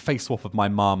a face swap of my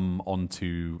mum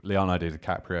onto Leonardo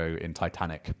DiCaprio in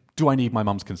Titanic, do I need my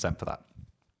mum's consent for that?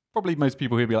 Probably most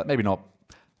people who'd be like, maybe not.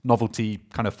 Novelty,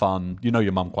 kind of fun, you know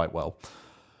your mum quite well.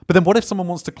 But then what if someone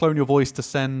wants to clone your voice to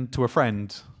send to a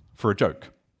friend for a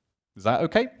joke? Is that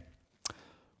okay?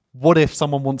 What if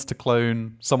someone wants to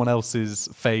clone someone else's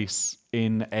face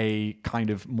in a kind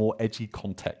of more edgy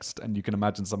context? And you can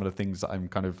imagine some of the things that I'm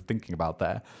kind of thinking about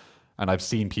there, and I've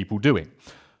seen people doing.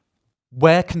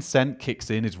 Where consent kicks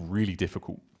in is really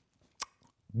difficult.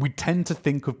 We tend to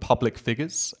think of public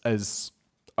figures as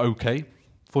okay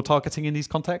for targeting in these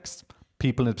contexts.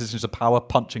 People in positions of power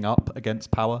punching up against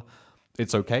power,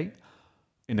 it's okay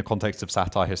in the context of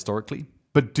satire historically.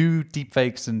 But do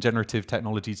deepfakes and generative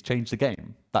technologies change the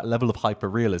game? That level of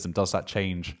hyper-realism, does that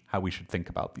change how we should think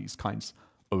about these kinds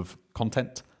of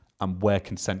content and where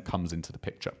consent comes into the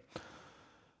picture?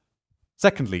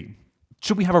 Secondly,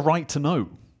 should we have a right to know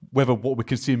whether what we're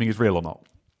consuming is real or not?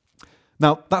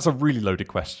 Now, that's a really loaded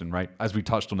question, right? As we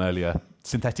touched on earlier,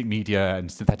 synthetic media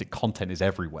and synthetic content is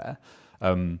everywhere.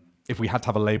 If we had to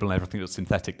have a label on everything that's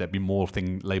synthetic, there'd be more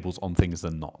labels on things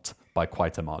than not, by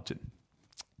quite a margin.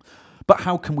 But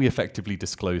how can we effectively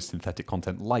disclose synthetic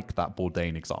content like that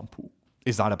Bourdain example?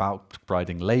 Is that about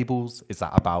providing labels? Is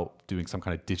that about doing some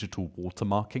kind of digital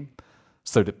watermarking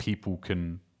so that people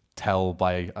can tell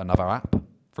by another app?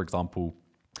 For example,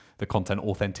 the Content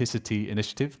Authenticity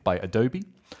Initiative by Adobe,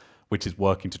 which is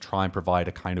working to try and provide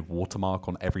a kind of watermark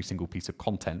on every single piece of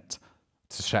content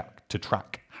to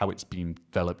track how it's been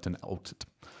developed and altered.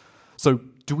 So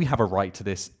do we have a right to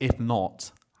this? If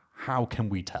not, how can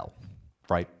we tell,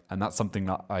 right? And that's something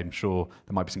that I'm sure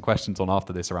there might be some questions on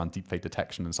after this around deepfake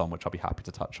detection and so on, which I'll be happy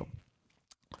to touch on.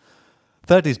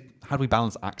 Third is, how do we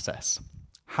balance access?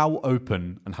 How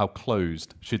open and how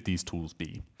closed should these tools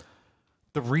be?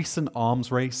 The recent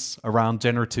arms race around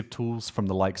generative tools from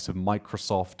the likes of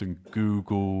Microsoft and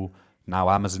Google, now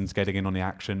Amazon's getting in on the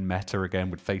action, Meta again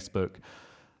with Facebook.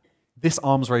 This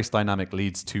arms race dynamic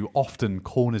leads to often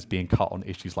corners being cut on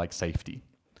issues like safety.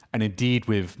 And indeed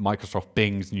with Microsoft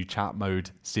Bing's new chat mode,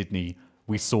 Sydney,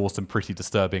 we saw some pretty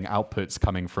disturbing outputs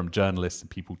coming from journalists and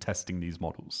people testing these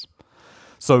models.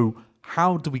 So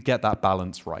how do we get that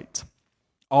balance right?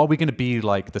 Are we going to be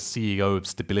like the CEO of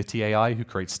Stability AI, who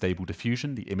creates Stable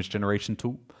Diffusion, the image generation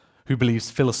tool, who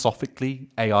believes philosophically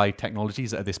AI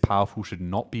technologies that are this powerful should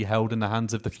not be held in the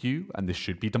hands of the few, and this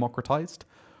should be democratized?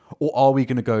 Or are we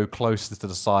going to go closer to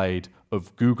the side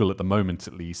of Google at the moment,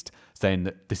 at least, saying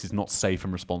that this is not safe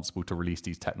and responsible to release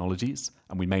these technologies,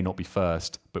 and we may not be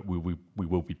first, but we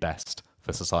will be best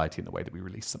for society in the way that we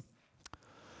release them?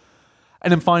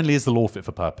 And then finally, is the law fit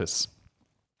for purpose?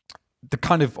 The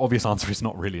kind of obvious answer is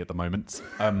not really at the moment.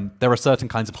 There are certain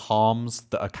kinds of harms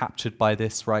that are captured by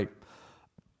this, right?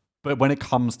 But when it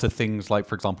comes to things like,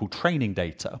 for example, training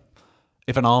data,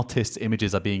 if an artist's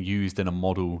images are being used in a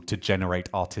model to generate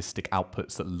artistic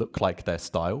outputs that look like their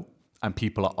style, and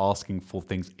people are asking for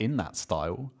things in that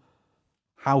style,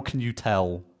 how can you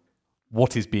tell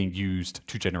what is being used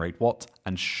to generate what,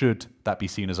 and should that be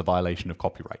seen as a violation of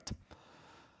copyright?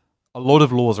 a lot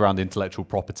of laws around intellectual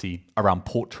property, around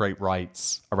portrait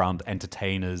rights, around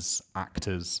entertainers,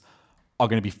 actors, are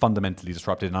going to be fundamentally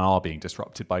disrupted and are being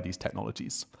disrupted by these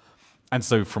technologies. And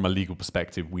so from a legal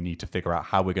perspective, we need to figure out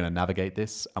how we're going to navigate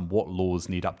this and what laws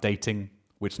need updating,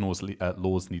 which laws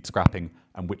need scrapping,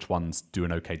 and which ones do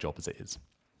an okay job as it is.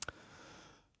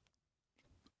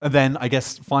 And then, I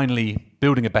guess, finally,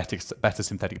 building a better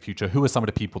synthetic future. Who are some of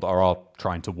the people that are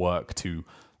trying to work to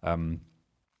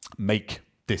make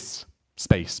this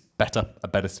space better, a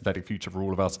better synthetic future for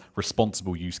all of us,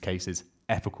 responsible use cases,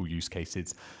 ethical use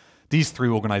cases? These three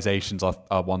organizations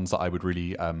are ones that I would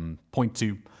really point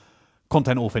to.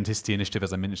 Content Authenticity Initiative,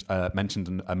 as I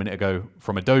mentioned a minute ago,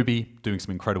 from Adobe, doing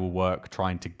some incredible work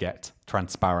trying to get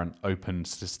transparent, open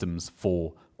systems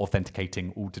for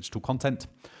authenticating all digital content.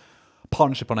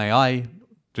 Partnership on AI,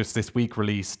 just this week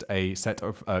released a set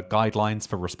of guidelines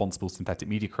for responsible synthetic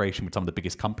media creation with some of the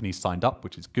biggest companies signed up,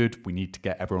 which is good. We need to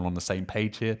get everyone on the same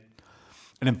page here.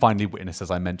 And then finally, Witness,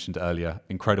 as I mentioned earlier,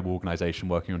 incredible organization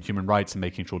working on human rights and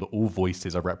making sure that all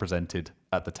voices are represented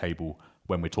at the table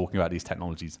when we're talking about these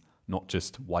technologies, not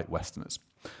just white Westerners.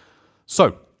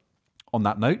 So, on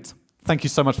that note, thank you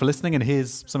so much for listening, and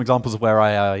here's some examples of where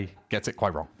AI gets it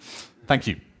quite wrong. Thank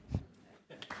you.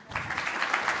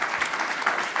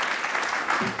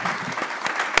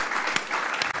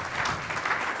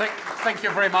 Thank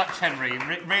you very much, Henry.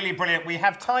 Really brilliant. We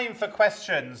have time for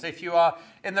questions. If you are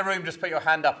in the room, just put your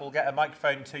hand up. We'll get a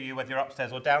microphone to you, whether you're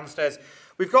upstairs or downstairs.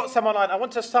 We've got some online. I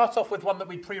want to start off with one that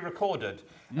we pre-recorded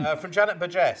from Janet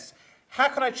Burgess. How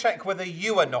can I check whether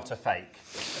you are not a fake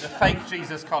at a fake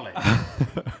Jesus College?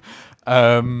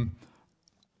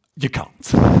 You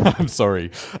can't. I'm sorry.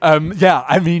 Yeah,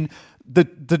 I mean,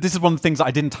 this is one of the things that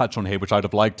I didn't touch on here, which I'd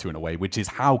have liked to in a way, which is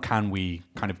how can we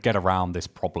kind of get around this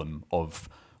problem of,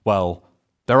 well,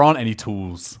 there aren't any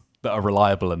tools that are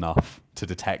reliable enough to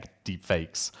detect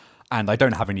deepfakes, and I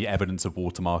don't have any evidence of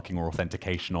watermarking or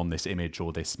authentication on this image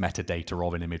or this metadata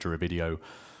of an image or a video,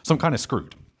 so I'm kind of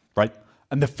screwed, right?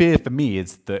 And the fear for me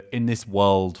is that in this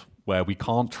world where we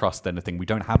can't trust anything, we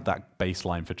don't have that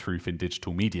baseline for truth in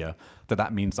digital media,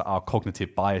 that means that our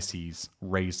cognitive biases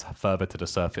raise further to the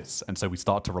surface, and so we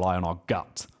start to rely on our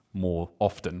gut more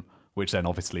often, which then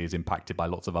obviously is impacted by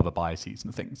lots of other biases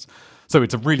and things. So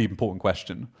it's a really important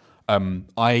question.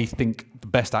 I think the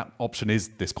best option is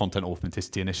this Content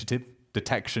Authenticity Initiative.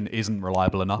 Detection isn't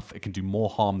reliable enough. It can do more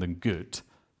harm than good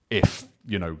if,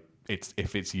 you know,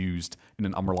 if it's used in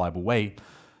an unreliable way.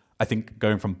 I think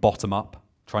going from bottom up,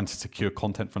 trying to secure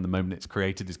content from the moment it's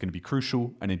created is going to be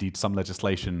crucial, and indeed some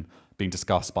legislation being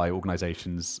discussed by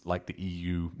organizations like the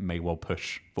EU may well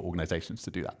push for organizations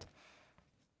to do that.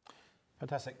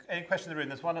 Fantastic. Any questions in the room?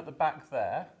 There's one at the back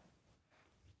there.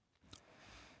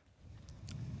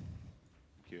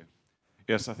 Thank you.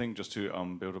 Yes, I think just to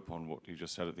build upon what you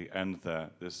just said at the end there,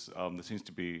 there seems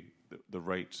to be the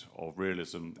rate of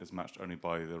realism is matched only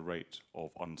by the rate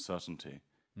of uncertainty.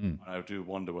 And I do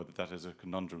wonder whether that is a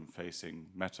conundrum facing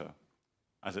Meta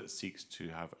as it seeks to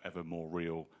have ever more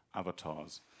real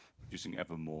avatars, producing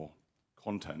ever more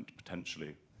content,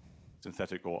 potentially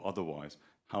synthetic or otherwise.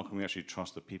 How can we actually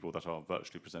trust the people that are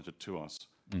virtually presented to us?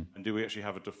 And do we actually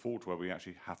have a default where we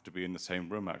actually have to be in the same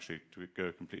room actually to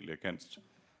go completely against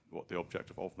what the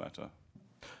objective of Meta?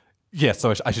 Yeah,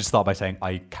 so I should start by saying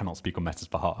I cannot speak on Meta's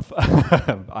behalf.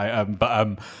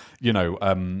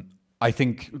 I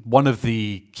think one of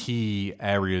the key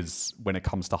areas when it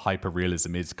comes to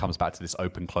hyperrealism comes back to this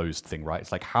open-closed thing, right?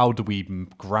 It's like, how do we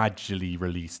gradually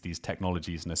release these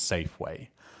technologies in a safe way?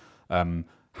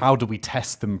 How do we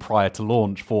test them prior to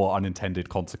launch for unintended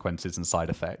consequences and side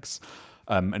effects?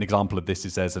 An example of this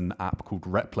is there's an app called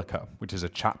Replica, which is a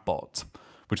chatbot,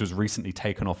 which was recently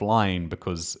taken offline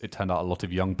because it turned out a lot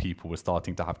of young people were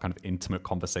starting to have kind of intimate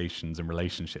conversations and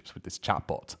relationships with this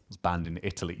chatbot. It was banned in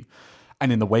Italy.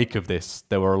 And in the wake of this,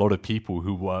 there were a lot of people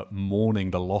who were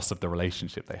mourning the loss of the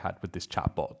relationship they had with this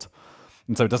chatbot.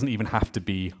 And so it doesn't even have to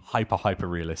be hyper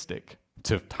realistic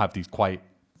to have these quite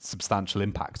substantial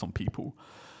impacts on people.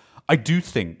 I do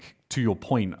think, to your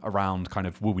point around kind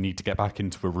of, well, we need to get back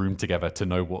into a room together to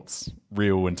know what's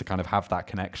real and to kind of have that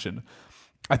connection.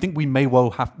 I think we may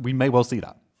well see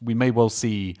that. We may well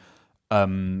see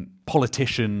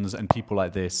politicians and people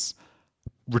like this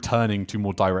returning to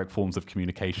more direct forms of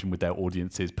communication with their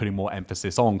audiences, putting more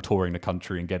emphasis on touring the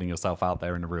country and getting yourself out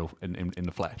there in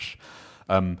the flesh.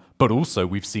 But also,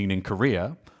 we've seen in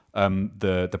Korea,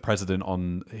 the president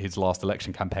on his last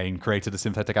election campaign created a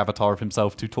synthetic avatar of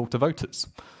himself to talk to voters.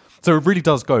 So it really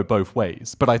does go both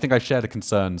ways. But I think I share the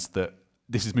concerns that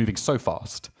this is moving so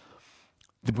fast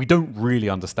that we don't really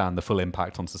understand the full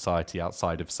impact on society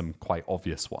outside of some quite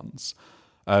obvious ones.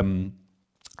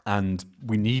 And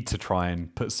we need to try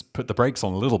and put the brakes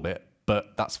on a little bit,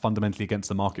 but that's fundamentally against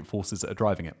the market forces that are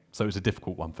driving it. So it's a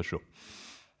difficult one for sure.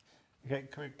 Okay,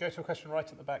 can we go to a question right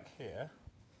at the back here?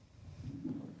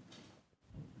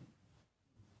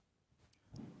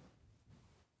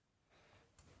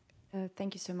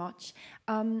 Thank you so much.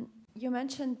 You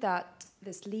mentioned that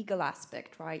this legal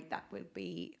aspect, right, that will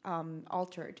be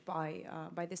altered by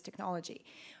this technology.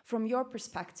 From your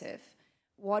perspective,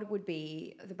 what would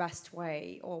be the best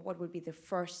way, or what would be the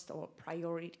first or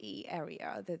priority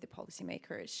area that the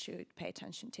policymakers should pay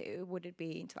attention to? Would it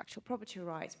be intellectual property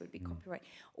rights? Would it be copyright?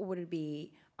 Or would it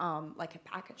be like a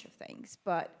package of things?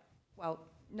 But, well,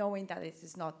 knowing that it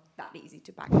is not that easy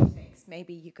to package things,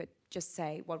 maybe you could just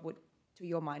say what would, to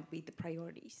your mind, be the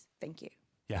priorities. Thank you.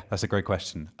 Yeah, that's a great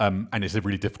question. And it's a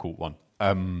really difficult one.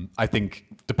 I think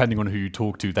depending on who you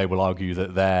talk to, they will argue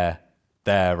that their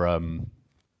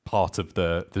part of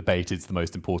the debate is the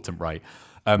most important, right?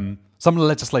 Some of the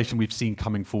legislation we've seen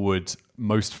coming forward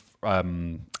most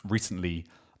recently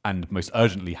and most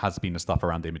urgently has been the stuff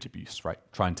around image abuse, right?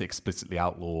 Trying to explicitly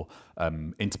outlaw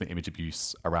intimate image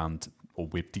abuse around or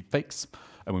with deepfakes.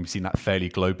 And we've seen that fairly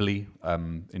globally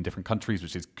in different countries,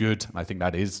 which is good. And I think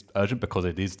that is urgent because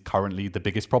it is currently the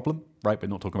biggest problem, right? We're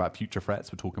not talking about future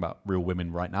threats. We're talking about real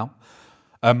women right now.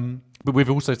 But we've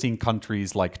also seen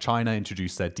countries like China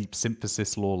introduce their deep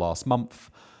synthesis law last month.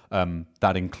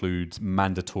 That includes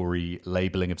mandatory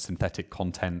labeling of synthetic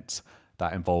content.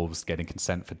 That involves getting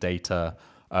consent for data.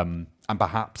 And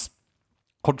perhaps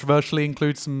controversially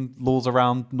includes some laws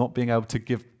around not being able to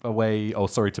give away, or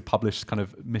sorry, to publish kind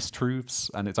of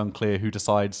mistruths, and it's unclear who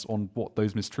decides on what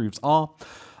those mistruths are.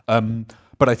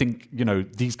 But I think, you know,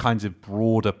 these kinds of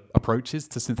broader approaches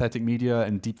to synthetic media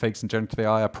and deepfakes and generative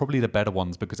AI are probably the better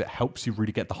ones because it helps you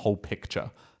really get the whole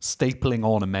picture. Stapling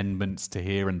on amendments to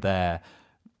here and there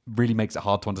really makes it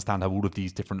hard to understand how all of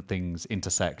these different things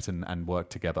intersect and work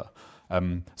together.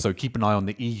 So keep an eye on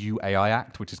the EU AI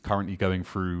Act, which is currently going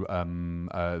through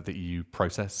the EU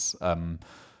process.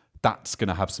 That's going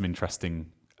to have some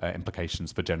interesting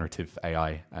implications for generative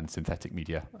AI and synthetic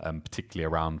media,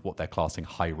 particularly around what they're classing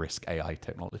high-risk AI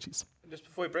technologies. Just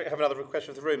before we have another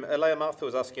question for the room, Leah Martha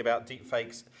was asking about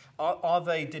deepfakes. Are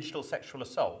they digital sexual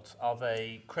assault? Are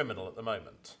they criminal at the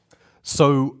moment?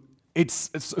 So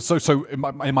so in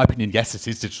my opinion, yes, it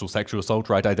is digital sexual assault,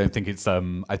 right? I don't think it's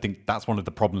I think that's one of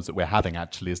the problems that we're having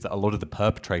actually, is that a lot of the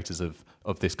perpetrators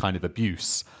of this kind of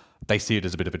abuse, they see it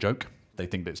as a bit of a joke. They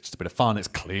think that it's just a bit of fun. It's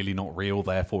clearly not real,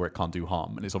 therefore it can't do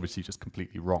harm. And it's obviously just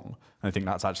completely wrong. And I think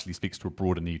that actually speaks to a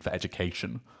broader need for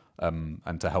education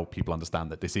and to help people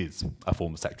understand that this is a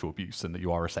form of sexual abuse and that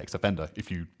you are a sex offender if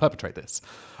you perpetrate this.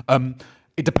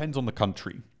 It depends on the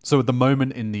country. So at the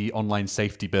moment in the online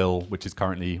safety bill, which is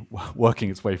currently working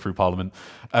its way through Parliament,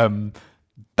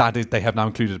 they have now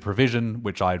included a provision,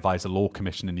 which I advise a law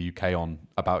commission in the UK on,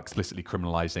 about explicitly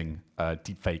criminalising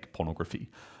deepfake pornography.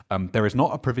 There is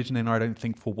not a provision in there, I don't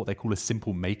think, for what they call a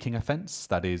simple making offence.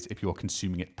 That is, if you're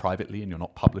consuming it privately and you're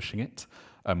not publishing it,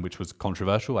 which was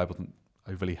controversial. I wasn't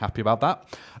overly happy about that.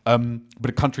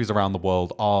 But countries around the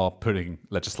world are putting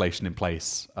legislation in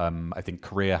place. I think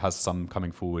Korea has some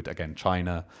coming forward, again,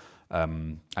 China,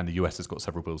 and the US has got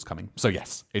several bills coming. So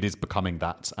yes, it is becoming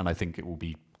that, and I think it will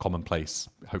be commonplace,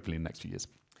 hopefully in the next few years.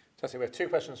 Tessie, we have two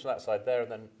questions from that side there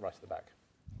and then right at the back.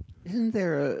 Isn't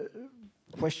there a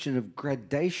question of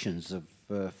gradations of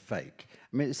fake?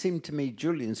 I mean, it seemed to me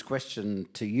Julian's question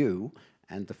to you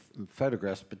and the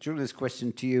photographs, but Julia's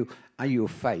question to you, are you a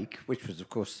fake? Which was, of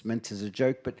course, meant as a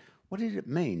joke, but what did it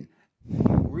mean?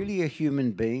 Are you really a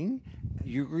human being? Are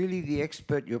you really the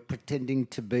expert you're pretending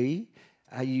to be?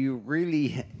 Are you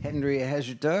really Henry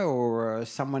Ajder or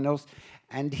someone else?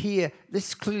 And here,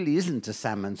 this clearly isn't a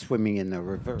salmon swimming in a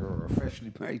river or a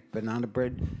freshly made banana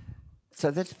bread.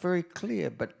 So that's very clear,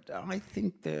 but I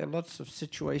think there are lots of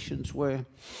situations where it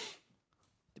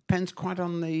depends quite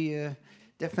on the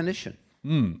definition.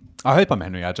 I hope I'm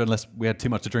Henry Ajder, unless we had too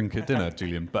much to drink at dinner,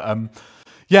 Julian. But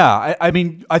yeah, I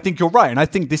mean, I think you're right, and I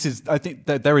think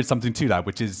that there is something to that,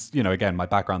 which is, you know, again, my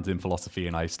background's in philosophy,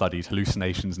 and I studied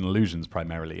hallucinations and illusions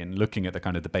primarily, and looking at the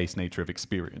kind of the base nature of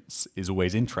experience is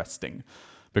always interesting,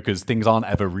 because things aren't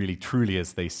ever really truly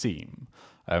as they seem.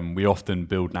 We often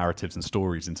build narratives and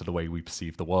stories into the way we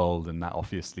perceive the world, and that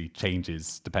obviously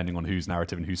changes depending on whose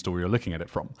narrative and whose story you're looking at it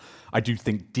from. I do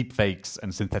think deepfakes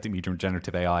and synthetic media and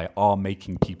generative AI are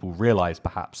making people realize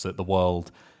perhaps that the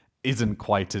world isn't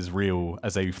quite as real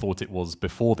as they thought it was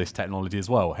before this technology as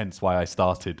well, hence why I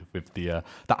started with the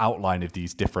outline of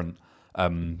these different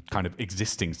kind of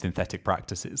existing synthetic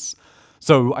practices.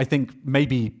 So I think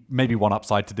maybe one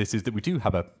upside to this is that we do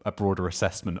have a broader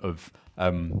assessment of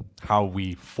how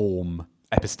we form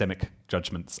epistemic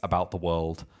judgments about the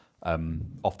world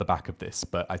off the back of this.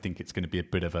 But I think it's going to be a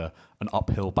bit of an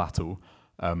uphill battle.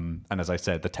 And as I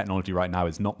said, the technology right now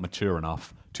is not mature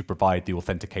enough to provide the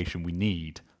authentication we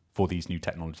need for these new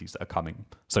technologies that are coming.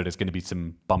 So there's going to be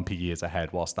some bumpy years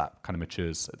ahead whilst that kind of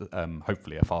matures,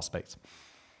 hopefully at a fast pace.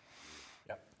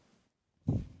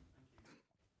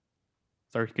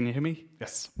 Sorry, can you hear me?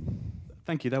 Yes.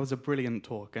 Thank you. That was a brilliant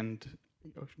talk, and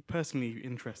personally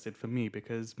interested for me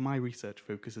because my research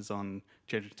focuses on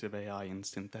generative AI and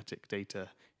synthetic data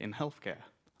in healthcare.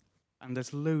 And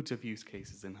there's loads of use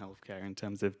cases in healthcare in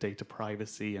terms of data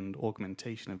privacy and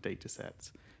augmentation of data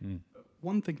sets.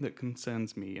 One thing that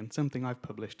concerns me, and something I've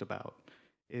published about,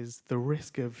 is the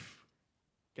risk of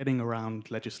getting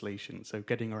around legislation, so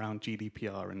getting around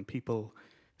GDPR and people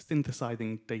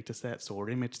synthesizing data sets or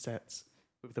image sets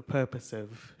with the purpose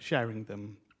of sharing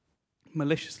them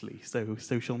maliciously. So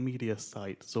social media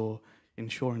sites or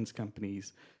insurance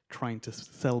companies trying to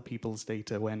sell people's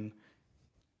data when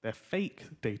they're fake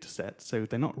data sets, so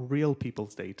they're not real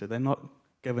people's data, they're not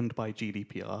governed by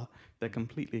GDPR, they're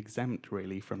completely exempt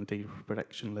really from data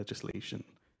protection legislation.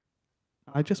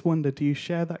 I just wonder, do you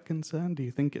share that concern? Do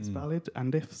you think it's valid?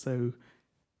 And if so,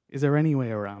 is there any way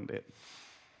around it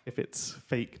if it's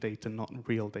fake data, not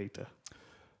real data?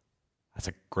 That's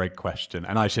a great question,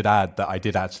 and I should add that I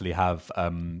did actually have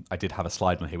a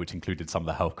slide on here which included some of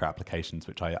the healthcare applications,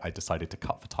 which I decided to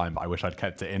cut for time. But I wish I'd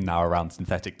kept it in now around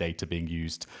synthetic data being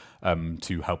used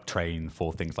to help train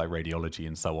for things like radiology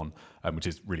and so on, which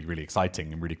is really, really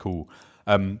exciting and really cool.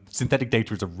 Synthetic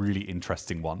data is a really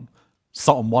interesting one.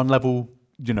 So on one level,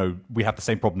 you know, we have the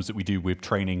same problems that we do with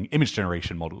training image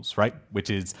generation models, right?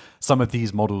 Which is some of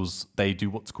these models, they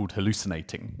do what's called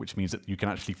hallucinating, which means that you can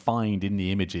actually find in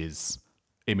the images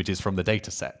from the data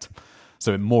set.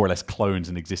 So it more or less clones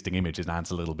an existing image and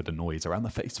adds a little bit of noise around the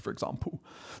face, for example.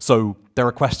 So there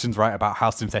are questions, right, about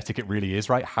how synthetic it really is,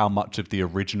 right? How much of the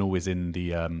original is in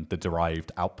the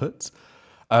derived output.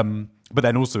 But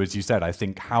then also, as you said, I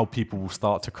think how people will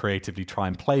start to creatively try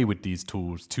and play with these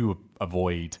tools to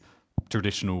avoid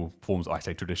traditional forms, I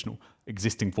say traditional,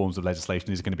 existing forms of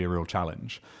legislation is going to be a real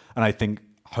challenge. And I think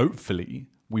hopefully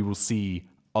we will see,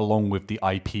 along with the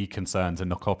IP concerns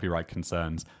and the copyright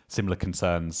concerns, similar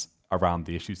concerns around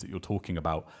the issues that you're talking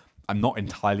about. I'm not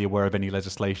entirely aware of any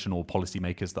legislation or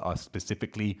policymakers that are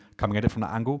specifically coming at it from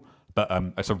that angle, but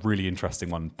it's a really interesting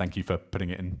one. Thank you for putting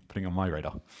it on my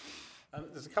radar.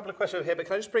 There's a couple of questions here, but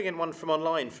can I just bring in one from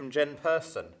online, from Jen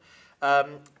Person,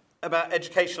 about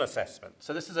educational assessment.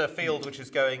 So this is a field which is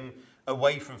going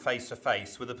away from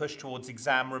face-to-face with a push towards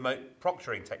exam remote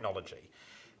proctoring technology.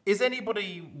 Is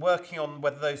anybody working on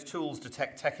whether those tools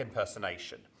detect tech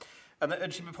impersonation?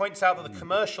 And she points out that the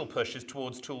commercial push is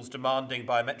towards tools demanding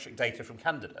biometric data from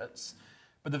candidates,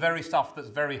 but the very stuff that's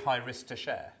very high risk to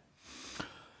share.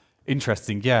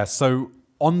 Interesting, yeah. So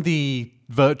on the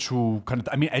virtual kind of,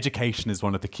 I mean, education is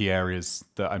one of the key areas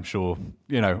that I'm sure,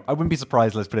 you know, I wouldn't be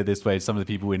surprised, let's put it this way, some of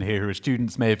the people in here who are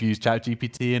students may have used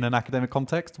ChatGPT in an academic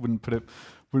context.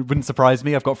 Wouldn't surprise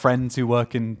me. I've got friends who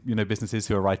work in, you know, businesses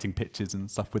who are writing pitches and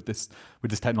stuff with this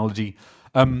technology.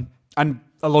 And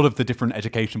a lot of the different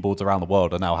education boards around the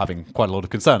world are now having quite a lot of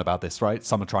concern about this, right?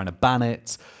 Some are trying to ban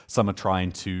it. Some are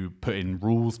trying to put in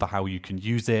rules for how you can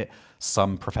use it.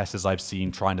 Some professors I've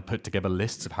seen trying to put together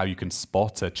lists of how you can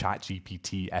spot a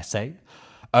ChatGPT essay.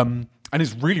 And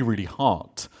it's really, really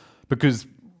hard because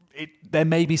there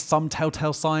may be some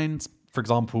telltale signs. For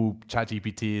example,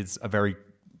 ChatGPT is a very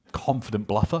confident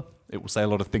bluffer. It will say a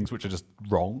lot of things which are just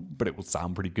wrong, but it will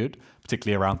sound pretty good,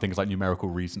 particularly around things like numerical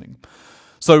reasoning.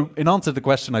 So in answer to the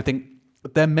question, I think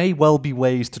there may well be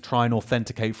ways to try and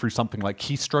authenticate through something like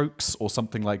keystrokes or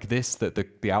something like this, that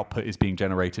the output is being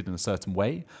generated in a certain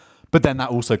way. But then that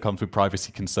also comes with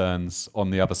privacy concerns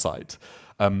on the other side.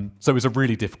 So it's a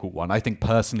really difficult one. I think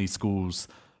personally schools,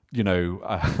 you know,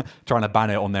 trying to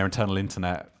ban it on their internal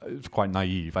internet is quite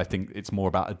naive. I think it's more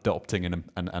about adopting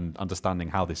and understanding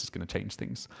how this is going to change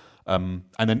things. And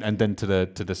then to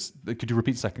this, could you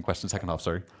repeat the second question, second half,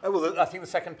 sorry? Oh, well, I think the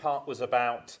second part was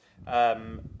about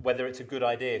whether it's a good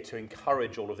idea to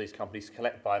encourage all of these companies to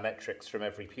collect biometrics from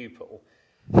every pupil,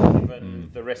 given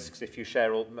the risks if you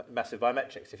share all massive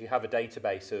biometrics. If you have a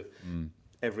database of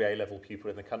every A-level pupil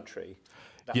in the country,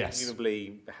 that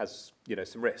presumably has, you know,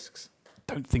 some risks.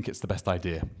 Don't think it's the best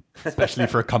idea, especially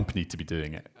for a company to be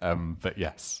doing it. But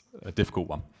yes, a difficult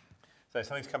one. So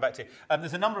something to come back to.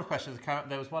 There's a number of questions.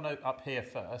 There was one up here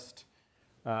first,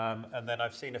 and then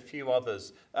I've seen a few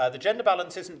others. The gender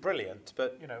balance isn't brilliant,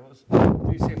 but you know,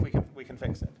 do see if we can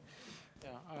fix it.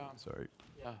 Sorry.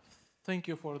 Yeah, thank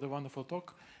you for the wonderful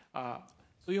talk.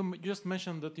 So you just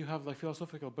mentioned that you have like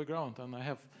philosophical background, and I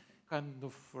have kind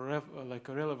of like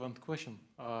a relevant question.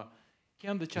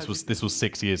 Can the This was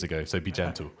 6 years ago, so be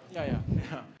gentle. Yeah.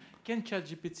 Can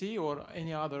ChatGPT or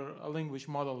any other language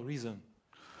model reason?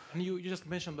 And you just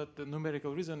mentioned that the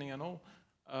numerical reasoning and all.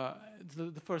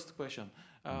 The first question,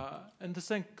 and the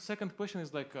second question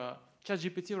is like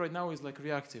ChatGPT right now is like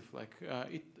reactive, like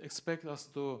it expects us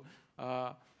to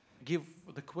give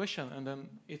the question and then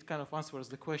it kind of answers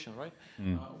the question, right?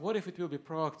 What if it will be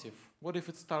proactive? What if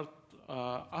it starts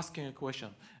asking a question?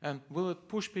 And will it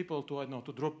push people to, I don't know,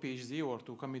 to drop PhD or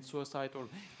to commit suicide or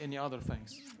any other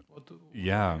things? What do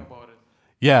you think about it?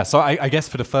 Yeah, so I guess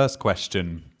for the first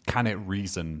question, can it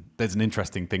reason? There's an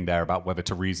interesting thing there about whether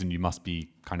to reason you must be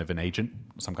kind of an agent,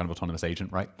 some kind of autonomous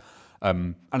agent, right?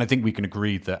 And I think we can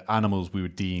agree that animals we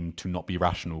would deem to not be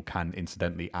rational can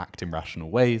incidentally act in rational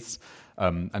ways.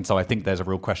 And so I think there's a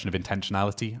real question of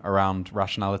intentionality around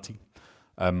rationality,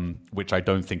 which I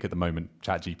don't think at the moment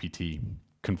ChatGPT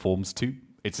conforms to.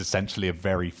 It's essentially a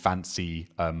very fancy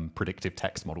predictive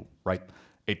text model, right?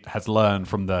 It has learned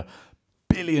from the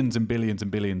billions and billions and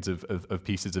billions of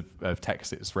pieces of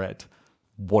text it's read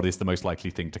what is the most likely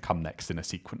thing to come next in a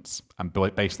sequence. And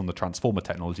based on the transformer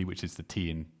technology, which is the T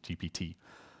in GPT,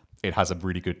 it has a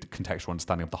really good contextual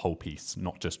understanding of the whole piece,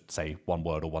 not just, say, one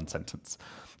word or one sentence.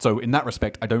 So in that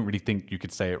respect, I don't really think you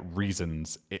could say it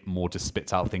reasons. It more just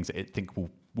spits out things that it think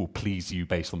will please you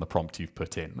based on the prompt you've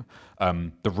put in.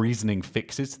 The reasoning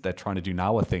fixes they're trying to do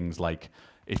now are things like,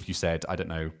 if you said, I don't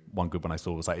know, one good one I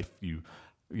saw was like, if you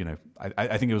know,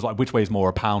 I think it was like, which weighs more,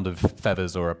 a pound of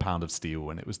feathers or a pound of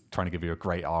steel? And it was trying to give you a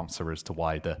great answer as to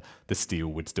why the steel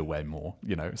would still weigh more,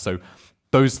 you know. So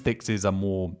those fixes are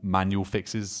more manual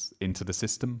fixes into the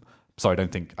system. So I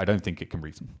don't think it can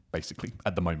reason, basically,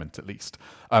 at the moment at least.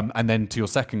 And then to your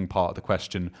second part of the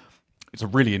question, it's a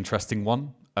really interesting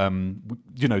one.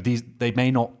 You know, they may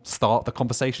not start the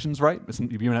conversations, right?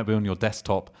 You might be on your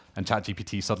desktop and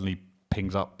ChatGPT suddenly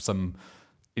pings up some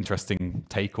interesting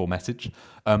take or message,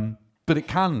 but it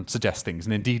can suggest things.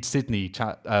 And indeed, Sydney,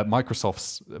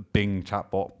 Microsoft's Bing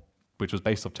chatbot, which was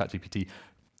based off ChatGPT,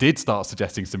 did start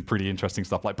suggesting some pretty interesting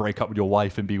stuff like break up with your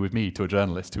wife and be with me to a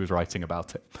journalist who was writing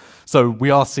about it. So we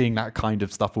are seeing that kind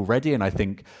of stuff already. And I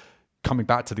think coming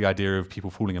back to the idea of people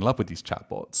falling in love with these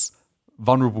chatbots,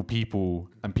 vulnerable people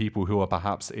and people who are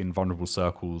perhaps in vulnerable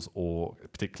circles or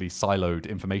particularly siloed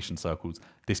information circles,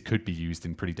 this could be used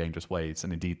in pretty dangerous ways.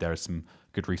 And indeed, there is some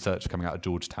good research coming out of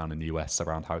Georgetown in the US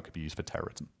around how it could be used for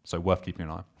terrorism. So worth keeping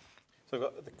an eye on. So I've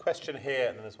got the question here,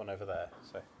 and then there's one over there.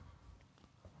 So.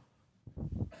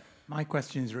 My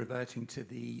question is reverting to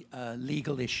the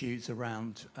legal issues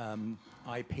around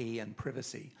IP and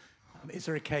privacy. Is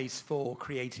there a case for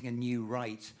creating a new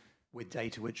right with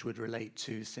data which would relate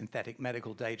to synthetic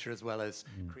medical data as well as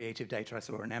creative data? I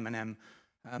saw an M&M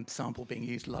sample being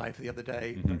used live the other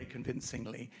day, very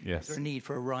convincingly. Yes. Is there a need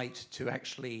for a right to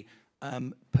actually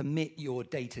permit your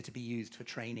data to be used for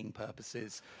training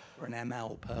purposes, for an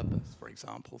ML purpose, for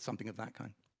example, something of that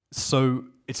kind? So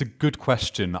it's a good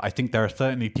question. I think there are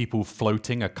certainly people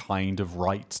floating a kind of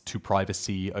right to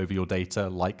privacy over your data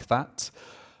like that.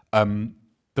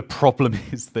 The problem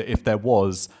is that if there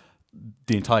was,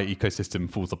 the entire ecosystem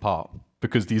falls apart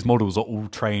because these models are all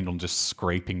trained on just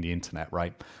scraping the internet,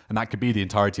 right? And that could be the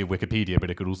entirety of Wikipedia,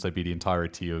 but it could also be the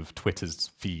entirety of Twitter's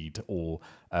feed or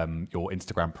your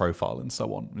Instagram profile and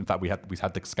so on. In fact, we've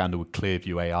had the scandal with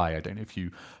Clearview AI. I don't know if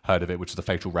you heard of it, which is a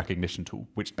facial recognition tool,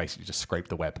 which basically just scraped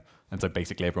the web. And so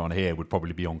basically everyone here would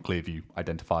probably be on Clearview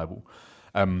identifiable.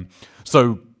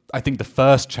 So I think the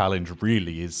first challenge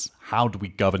really is how do we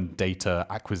govern data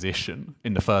acquisition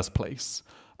in the first place?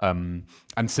 And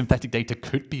synthetic data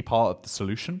could be part of the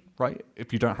solution, right?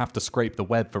 If you don't have to scrape the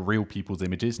web for real people's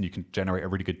images and you can generate a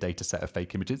really good data set of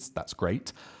fake images, that's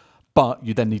great. But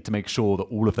you then need to make sure that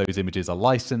all of those images are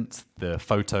licensed, the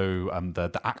photo,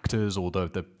 the actors or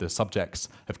the subjects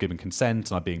have given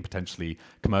consent and are being potentially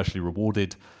commercially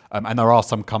rewarded. And there are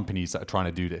some companies that are trying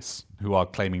to do this, who are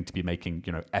claiming to be making,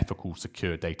 you know, ethical,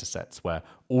 secure data sets where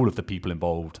all of the people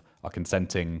involved are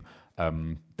consenting,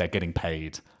 they're getting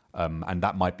paid, and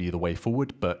that might be the way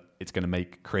forward, but it's going to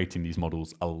make creating these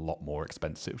models a lot more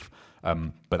expensive.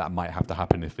 But that might have to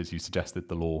happen if, as you suggested,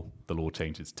 the law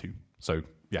changes too. So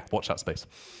yeah, watch that space.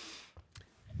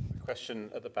 Question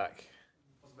at the back.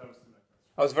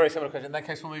 Oh, it's a very similar question. In that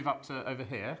case, we'll move up to over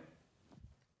here.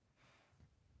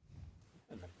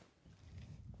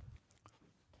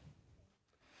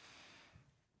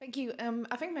 Thank you.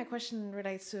 I think my question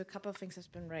relates to a couple of things that's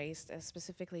been raised,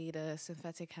 specifically the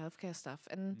synthetic healthcare stuff.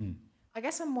 And I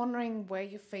guess I'm wondering where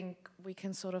you think we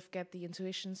can sort of get the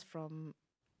intuitions from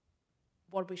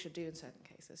what we should do in certain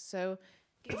cases. So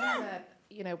given that,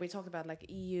 we talked about like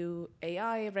EU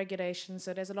AI regulations,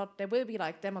 so there will be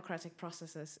like democratic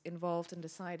processes involved in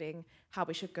deciding how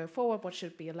we should go forward, what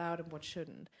should be allowed and what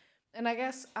shouldn't. And I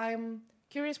guess I'm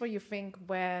curious where you think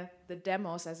where the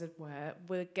demos, as it were,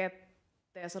 will get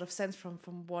their sort of sense from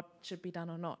what should be done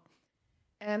or not.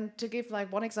 And to give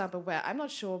like one example where I'm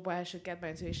not sure where I should get my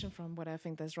intuition from, what I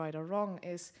think that's right or wrong,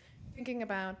 is thinking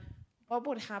about what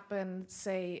would happen,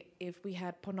 say, if we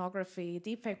had pornography,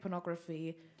 deepfake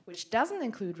pornography, which doesn't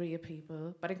include real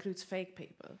people, but includes fake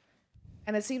people.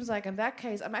 And it seems like in that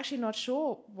case, I'm actually not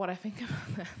sure what I think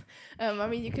about that. I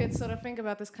mean, you could sort of think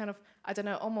about this kind of, I don't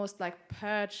know, almost like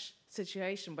purge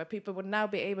situation where people would now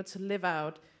be able to live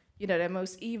out, their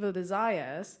most evil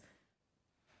desires.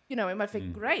 You might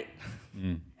think, great,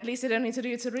 at least they don't need to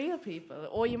do it to real people.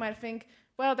 Or you might think,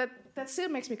 well, that still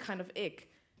makes me kind of ick.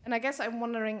 And I guess I'm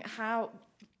wondering how,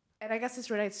 and I guess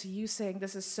this relates to you saying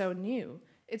this is so new.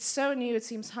 It's so new, it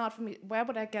seems hard for me. Where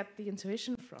would I get the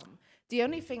intuition from? The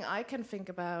only thing I can think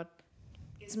about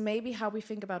is maybe how we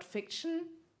think about fiction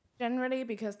generally,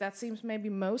 because that seems maybe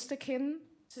most akin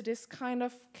to this kind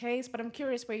of case. But I'm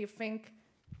curious where you think,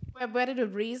 where do the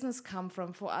reasons come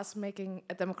from for us making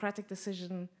a democratic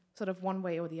decision sort of one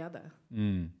way or the other?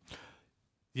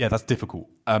 Yeah, that's difficult.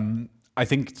 I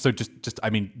think so. I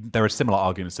mean, there are similar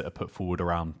arguments that are put forward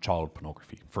around child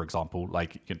pornography, for example,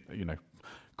 like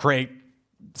create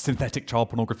synthetic child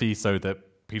pornography so that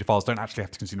pedophiles don't actually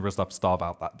have to consume the real stuff, starve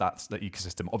out that's the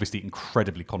ecosystem. Obviously,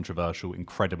 incredibly controversial,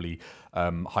 incredibly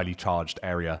highly charged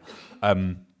area.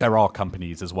 There are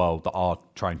companies as well that are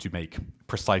trying to make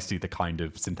precisely the kind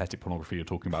of synthetic pornography you're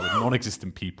talking about with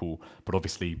non-existent people, but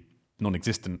obviously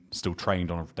non-existent, still trained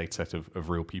on a data set of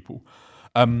real people.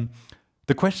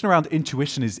 The question around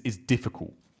intuition is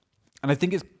difficult. And I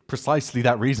think it's precisely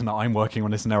that reason that I'm working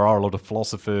on this, and there are a lot of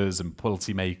philosophers and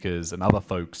policymakers and other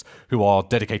folks who are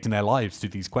dedicating their lives to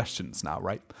these questions now,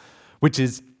 right? Which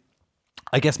is,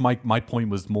 I guess my point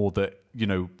was more that,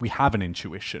 we have an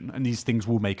intuition, and these things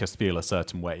will make us feel a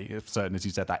certain way, certain, as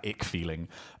you said, that ick feeling.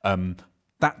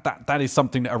 That is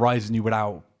something that arises in you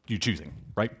without you choosing,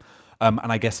 right? And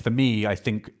I guess for me, I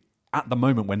think at the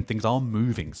moment when things are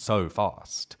moving so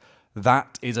fast,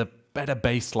 that is a better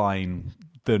baseline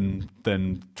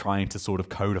than trying to sort of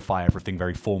codify everything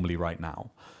very formally right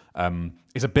now.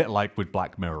 It's a bit like with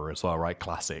Black Mirror as well, right?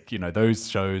 Classic. Those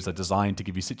shows are designed to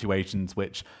give you situations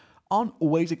which aren't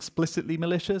always explicitly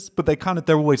malicious, but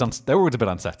they're always a bit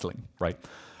unsettling, right?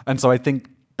 And so I think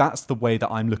that's the way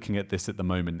that I'm looking at this at the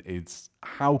moment, is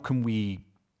how can we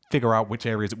figure out which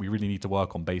areas that we really need to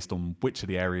work on based on which of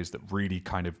the areas that really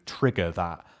kind of trigger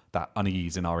that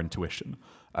unease in our intuition.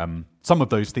 Some of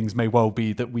those things may well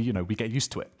be that we get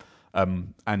used to it.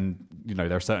 And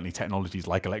there are certainly technologies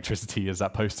like electricity, as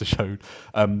that poster showed,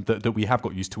 that we have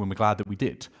got used to, and we're glad that we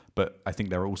did. But I think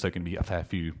there are also going to be a fair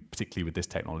few, particularly with this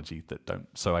technology, that don't.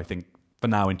 So I think for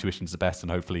now, intuition's the best,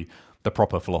 and hopefully the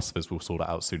proper philosophers will sort it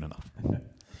out soon enough.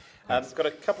 I've got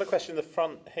a couple of questions in the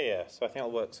front here, so I think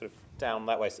I'll work sort of down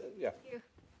that way. So, yeah.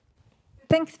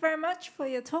 Thanks very much for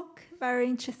your talk. Very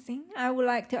interesting. I would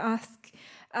like to ask,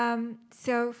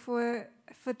 so for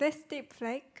this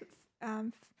deepfake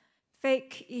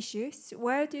fake issues,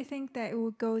 where do you think that it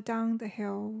will go down the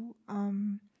hill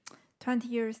 20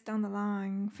 years down the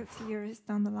line, 50 years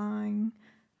down the line?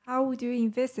 How would you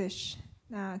envisage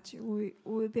that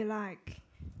will be like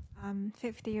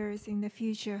 50 years in the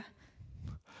future?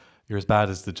 You're as bad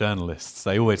as the journalists.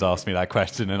 They always ask me that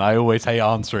question, and I always hate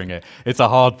answering it. It's a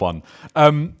hard one.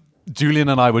 Julian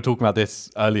and I were talking about this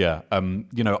earlier.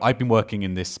 I've been working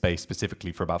in this space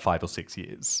specifically for about 5 or 6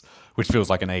 years, which feels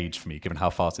like an age for me, given how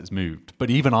fast it's moved. But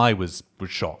even I was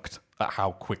shocked at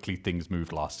how quickly things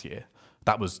moved last year.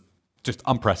 That was just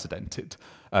unprecedented.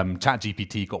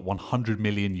 ChatGPT got 100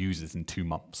 million users in 2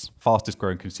 months. Fastest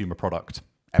growing consumer product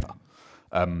ever.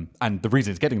 And the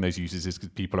reason it's getting those users is because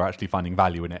people are actually finding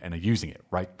value in it and are using it,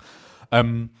 right?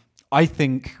 I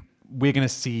think we're going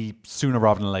to see sooner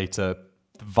rather than later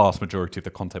the vast majority of the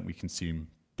content we consume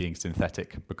being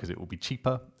synthetic, because it will be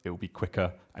cheaper, it will be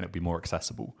quicker, and it will be more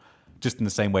accessible. Just in the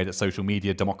same way that social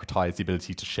media democratized the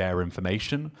ability to share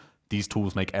information, these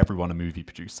tools make everyone a movie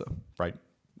producer, right?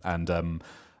 And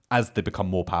as they become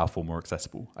more powerful, more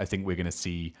accessible, I think we're going to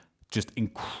see just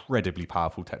incredibly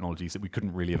powerful technologies that we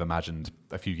couldn't really have imagined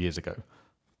a few years ago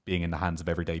being in the hands of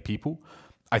everyday people.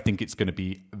 I think it's going to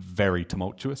be very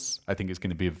tumultuous. I think it's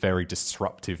going to be a very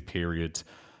disruptive period.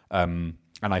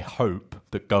 And I hope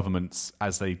that governments,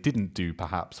 as they didn't do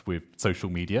perhaps with social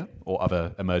media or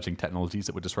other emerging technologies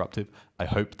that were disruptive, I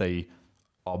hope they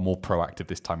are more proactive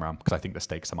this time around because I think the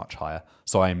stakes are much higher.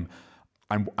 So I'm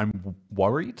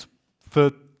worried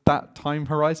for that time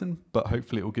horizon, but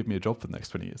hopefully it will give me a job for the next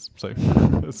 20 years. So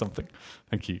that's something.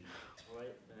 Thank you.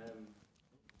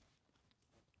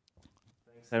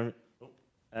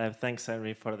 Thanks,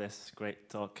 Henry, for this great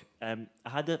talk. I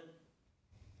had a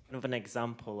kind of an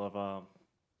example of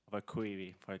a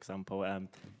query. For example,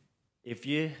 if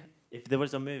there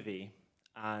was a movie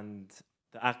and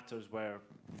the actors were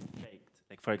faked,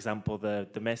 like for example the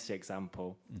Messi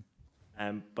example,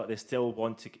 but they still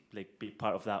want to like be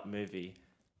part of that movie,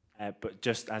 but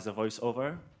just as a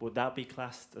voiceover, would that be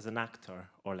classed as an actor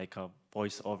or like a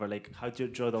voiceover? Like, how do you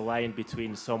draw the line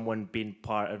between someone being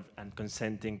part of and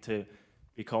consenting to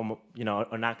become, you know,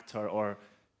 an actor, or,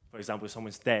 for example, if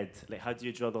someone's dead? Like, how do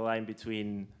you draw the line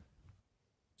between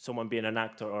someone being an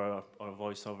actor or a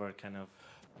voiceover kind of?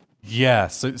 Yeah,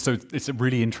 so it's a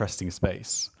really interesting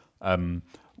space.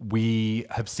 We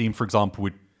have seen, for example,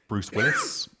 with Bruce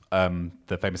Willis,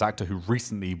 the famous actor who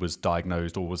recently was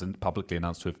diagnosed or was publicly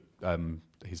announced to have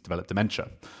he's developed dementia.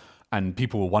 And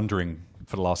people were wondering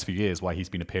for the last few years why he's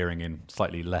been appearing in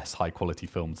slightly less high quality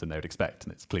films than they would expect.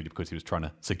 And it's clearly because he was trying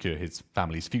to secure his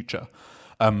family's future.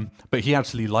 But he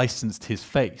actually licensed his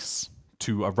face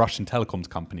to a Russian telecoms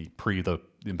company pre the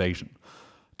invasion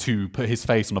to put his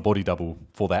face on a body double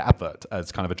for their advert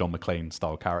as kind of a John McClane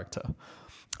style character.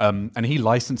 And he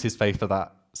licensed his face for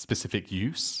that specific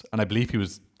use. And I believe he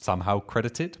was somehow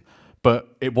credited,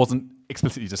 but it wasn't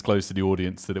explicitly disclosed to the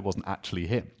audience that it wasn't actually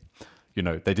him. You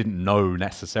know, they didn't know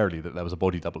necessarily that there was a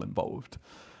body double involved.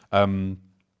 And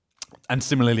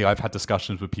similarly, I've had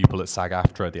discussions with people at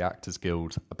SAG-AFTRA, the Actors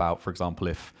Guild, about, for example,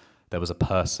 if there was a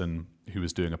person who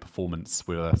was doing a performance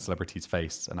with a celebrity's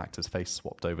face, an actor's face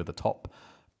swapped over the top,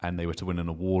 and they were to win an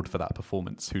award for that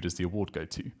performance, who does the award go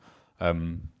to?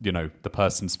 You know, the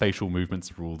person's facial movements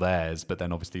are all theirs, but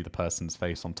then obviously the person's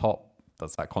face on top,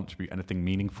 does that contribute anything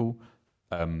meaningful?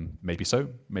 Maybe so,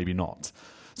 maybe not.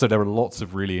 So there are lots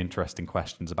of really interesting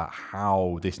questions about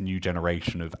how this new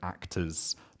generation of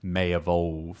actors may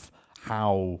evolve,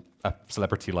 how a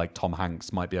celebrity like Tom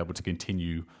Hanks might be able to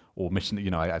continue, or Mission,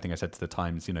 you know, I think I said to the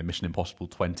Times, you know, Mission Impossible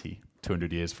 20,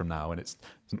 200 years from now, and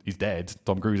he's dead.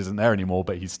 Tom Cruise isn't there anymore,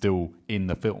 but he's still in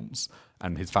the films,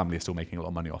 and his family is still making a lot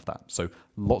of money off that. So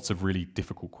lots of really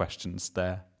difficult questions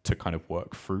there to kind of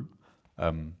work through.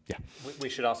 Yeah. We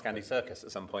should ask Andy Serkis at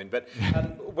some point, but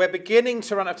we're beginning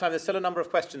to run out of time. There's still a number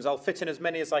of questions. I'll fit in as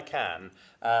many as I can.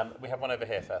 We have one over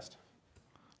here first.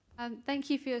 Thank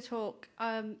you for your talk.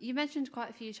 You mentioned quite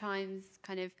a few times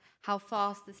kind of how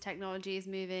fast this technology is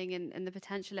moving and the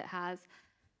potential it has.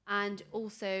 And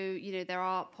also, you know, there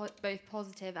are both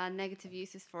positive and negative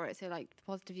uses for it. So like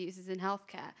positive uses in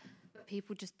healthcare, but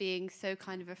people just being so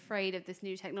kind of afraid of this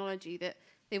new technology that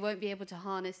they won't be able to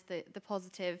harness the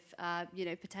positive, you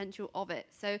know, potential of it.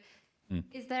 So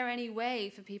is there any way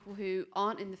for people who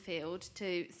aren't in the field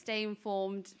to stay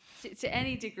informed to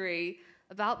any degree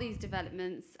about these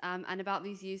developments and about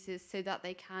these uses so that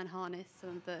they can harness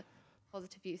some of the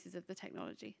positive uses of the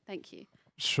technology? Thank you.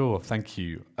 Sure, thank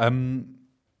you.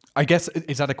 I guess,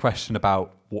 is that a question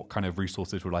about what kind of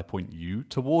resources would I point you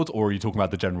towards, or are you talking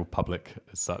about the general public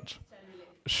as such?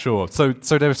 Sure. So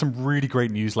there are some really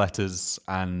great newsletters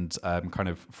and kind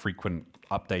of frequent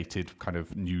updated kind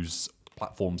of news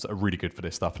platforms that are really good for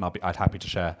this stuff, and I'd happy to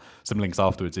share some links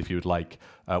afterwards if you would like.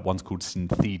 One's called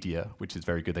Synthetically, which is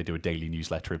very good. They do a daily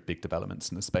newsletter of big developments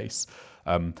in the space.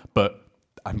 But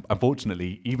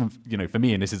unfortunately, even, you know, for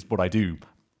me, and this is what I do,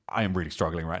 I am really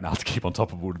struggling right now to keep on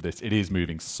top of all of this. It is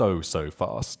moving so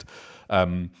fast.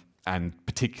 And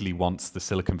particularly once the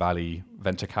Silicon Valley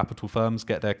venture capital firms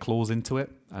get their claws into it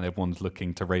and everyone's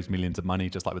looking to raise millions of money,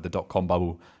 just like with the dot-com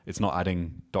bubble, it's not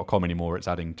adding .com anymore, it's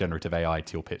adding generative AI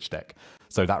to your pitch deck.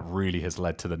 So that really has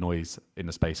led to the noise in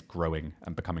the space growing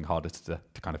and becoming harder to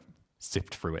kind of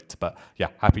sift through it. But yeah,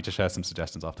 happy to share some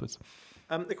suggestions afterwards.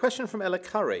 The question from Ella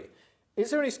Curry,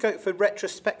 is there any scope for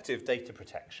retrospective data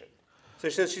protection? So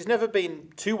she says she's never been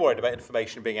too worried about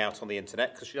information being out on the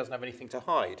internet because she doesn't have anything to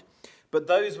hide. But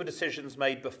those were decisions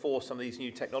made before some of these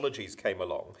new technologies came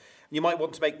along. You might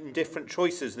want to make different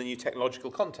choices in the new technological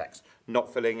context,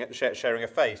 not sharing a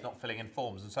face, not filling in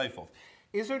forms and so forth.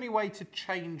 Is there any way to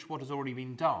change what has already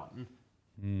been done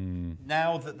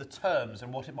now that the terms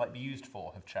and what it might be used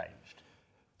for have changed?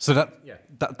 So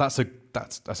that's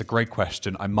a great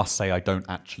question. I must say I don't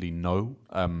actually know.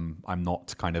 I'm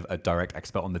not kind of a direct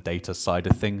expert on the data side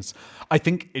of things. I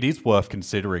think it is worth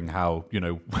considering how, you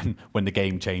know, when the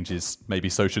game changes, maybe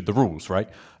so should the rules, right?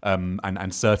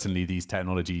 And certainly these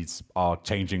technologies are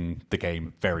changing the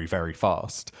game very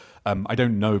fast. I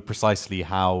don't know precisely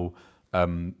how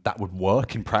that would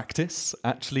work in practice,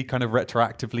 actually kind of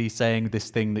retroactively saying this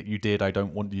thing that you did, I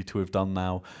don't want you to have done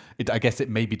now. I guess it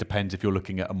maybe depends if you're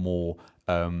looking at a more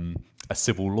a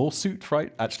civil lawsuit,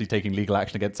 right? Actually taking legal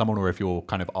action against someone, or if you're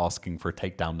kind of asking for a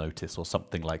takedown notice or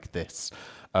something like this.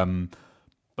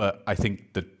 But I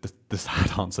think the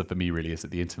sad answer for me really is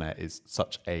that the internet is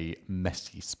such a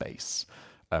messy space.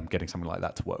 Getting something like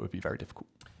that to work would be very difficult.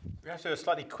 We have to do a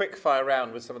slightly quick fire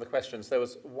round with some of the questions. There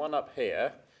was one up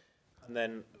here, and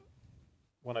then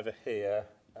one over here,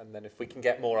 and then if we can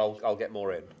get more, I'll get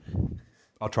more in.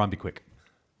 I'll try and be quick.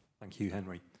 Thank you,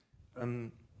 Henry.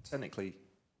 Technically,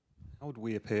 how would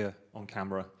we appear on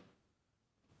camera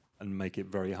and make it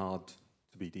very hard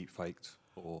to be deepfaked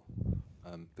or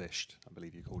vished, I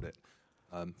believe you called it?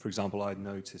 For example, I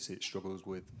notice it struggles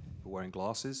with wearing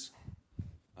glasses.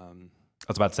 I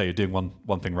was about to say you're doing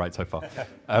one thing right so far.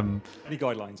 Any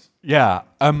guidelines? Yeah.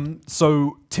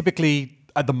 So typically,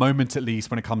 at the moment at least,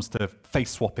 when it comes to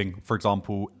face swapping, for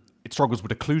example, it struggles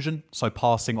with occlusion, so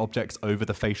passing objects over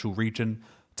the facial region,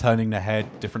 turning their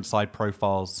head, different side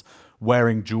profiles,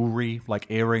 wearing jewelry like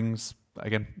earrings.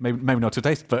 Again, maybe not to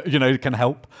taste, but it can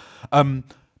help.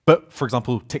 But for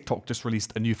example, TikTok just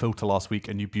released a new filter last week,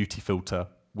 a new beauty filter,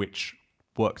 which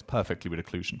works perfectly with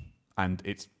occlusion, and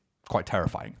it's quite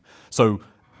terrifying. So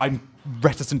I'm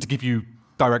reticent to give you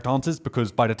direct answers,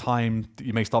 because by the time that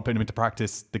you may start putting them into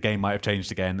practice, the game might have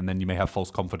changed again, and then you may have false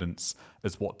confidence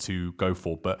as what to go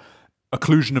for. But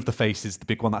occlusion of the face is the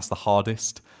big one. That's the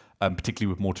hardest,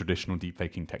 particularly with more traditional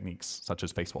deepfaking techniques, such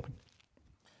as face swapping.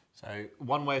 So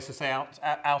one way is to say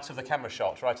out of the camera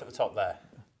shot, right at the top there.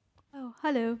 Oh,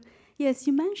 hello. Yes,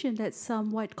 you mentioned that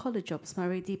some white-collar jobs might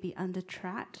already be under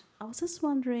threat. I was just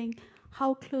wondering,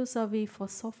 how close are we for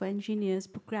software engineers,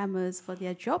 programmers, for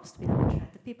their jobs to be under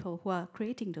threat, the people who are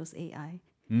creating those AI?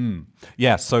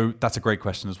 Yeah, so that's a great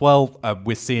question as well.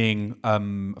 We're seeing,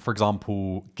 for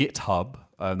example, GitHub,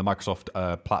 the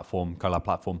Microsoft platform, Colab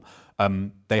platform,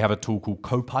 they have a tool called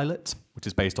Copilot, which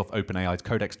is based off OpenAI's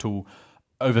Codex tool.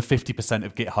 Over 50%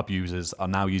 of GitHub users are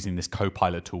now using this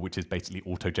Copilot tool, which is basically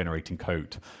auto-generating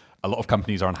code. A lot of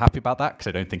companies are unhappy about that because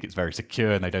they don't think it's very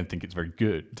secure and they don't think it's very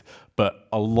good. But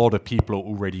a lot of people are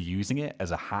already using it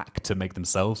as a hack to make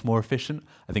themselves more efficient.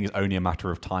 I think it's only a matter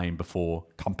of time before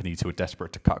companies who are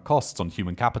desperate to cut costs on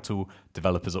human capital,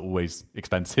 developers are always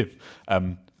expensive,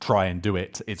 try and do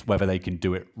it. It's whether they can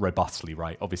do it robustly,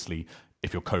 right? Obviously,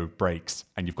 if your code breaks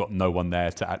and you've got no one there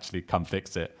to actually come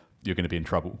fix it, you're going to be in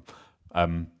trouble.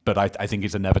 But I think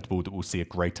it's inevitable that we'll see a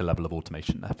greater level of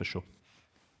automation there for sure.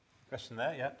 Question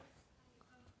there, yeah.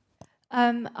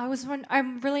 I'm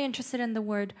really interested in the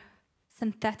word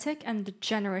synthetic and the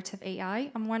generative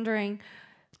AI. I'm wondering,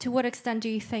 to what extent do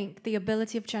you think the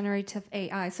ability of generative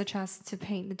AI, such as to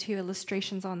paint the two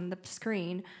illustrations on the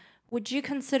screen, would you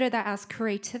consider that as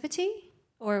creativity,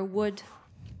 or would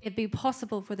it be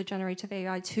possible for the generative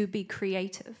AI to be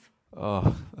creative?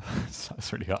 Oh,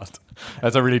 that's really hard.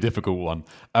 That's a really difficult one.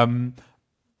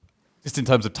 Just in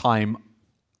terms of time,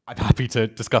 I'm happy to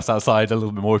discuss outside a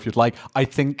little bit more if you'd like. I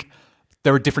think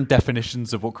there are different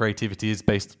definitions of what creativity is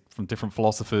based from different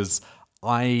philosophers.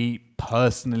 I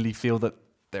personally feel that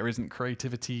there isn't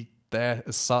creativity there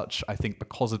as such. I think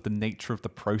because of the nature of the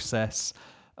process,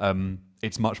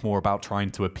 it's much more about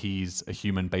trying to appease a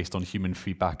human based on human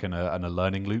feedback and a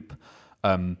learning loop.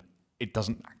 It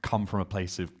doesn't come from a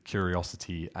place of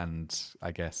curiosity, and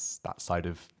I guess that side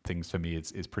of things for me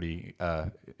is pretty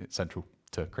central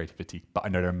to creativity. But I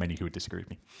know there are many who would disagree with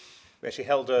me. We actually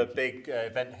held a big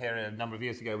event here a number of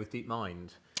years ago with DeepMind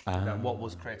about what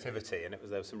was creativity, and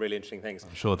there were some really interesting things.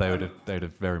 I'm sure they would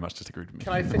have very much disagreed with me.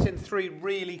 Can I fit in 3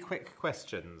 really quick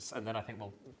questions, and then I think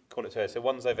we'll call it to her. So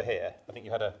one's over here. I think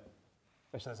you had a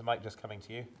question. There's a mic just coming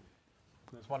to you.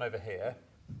 There's one over here.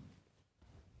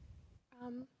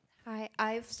 Hi,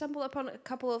 I've stumbled upon a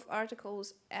couple of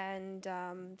articles and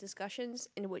discussions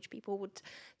in which people would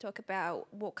talk about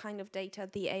what kind of data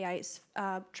the AI is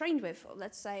trained with.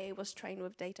 Let's say it was trained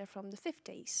with data from the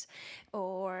 50s,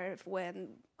 or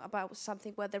about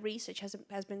something where the research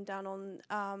has been done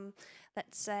on,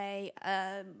 let's say,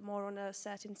 more on a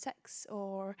certain sex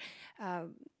or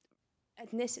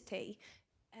ethnicity.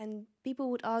 And people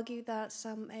would argue that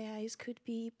some AIs could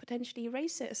be potentially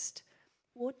racist.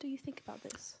 What do you think about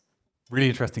this? Really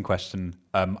interesting question.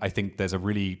 I think there's a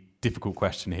really difficult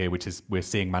question here, which is we're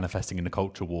seeing manifesting in the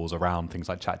culture wars around things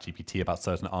like ChatGPT about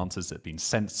certain answers that have been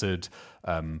censored.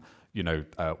 One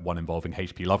involving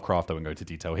H.P. Lovecraft. I won't go into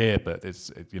detail here, but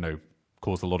it's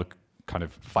caused a lot of kind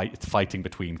of fighting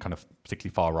between kind of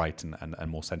particularly far right and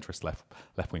more centrist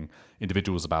left wing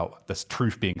individuals about this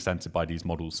truth being censored by these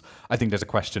models. I think there's a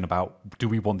question about, do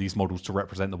we want these models to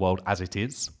represent the world as it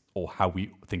is, or how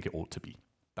we think it ought to be?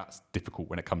 That's difficult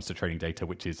when it comes to training data,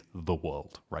 which is the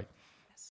world, right?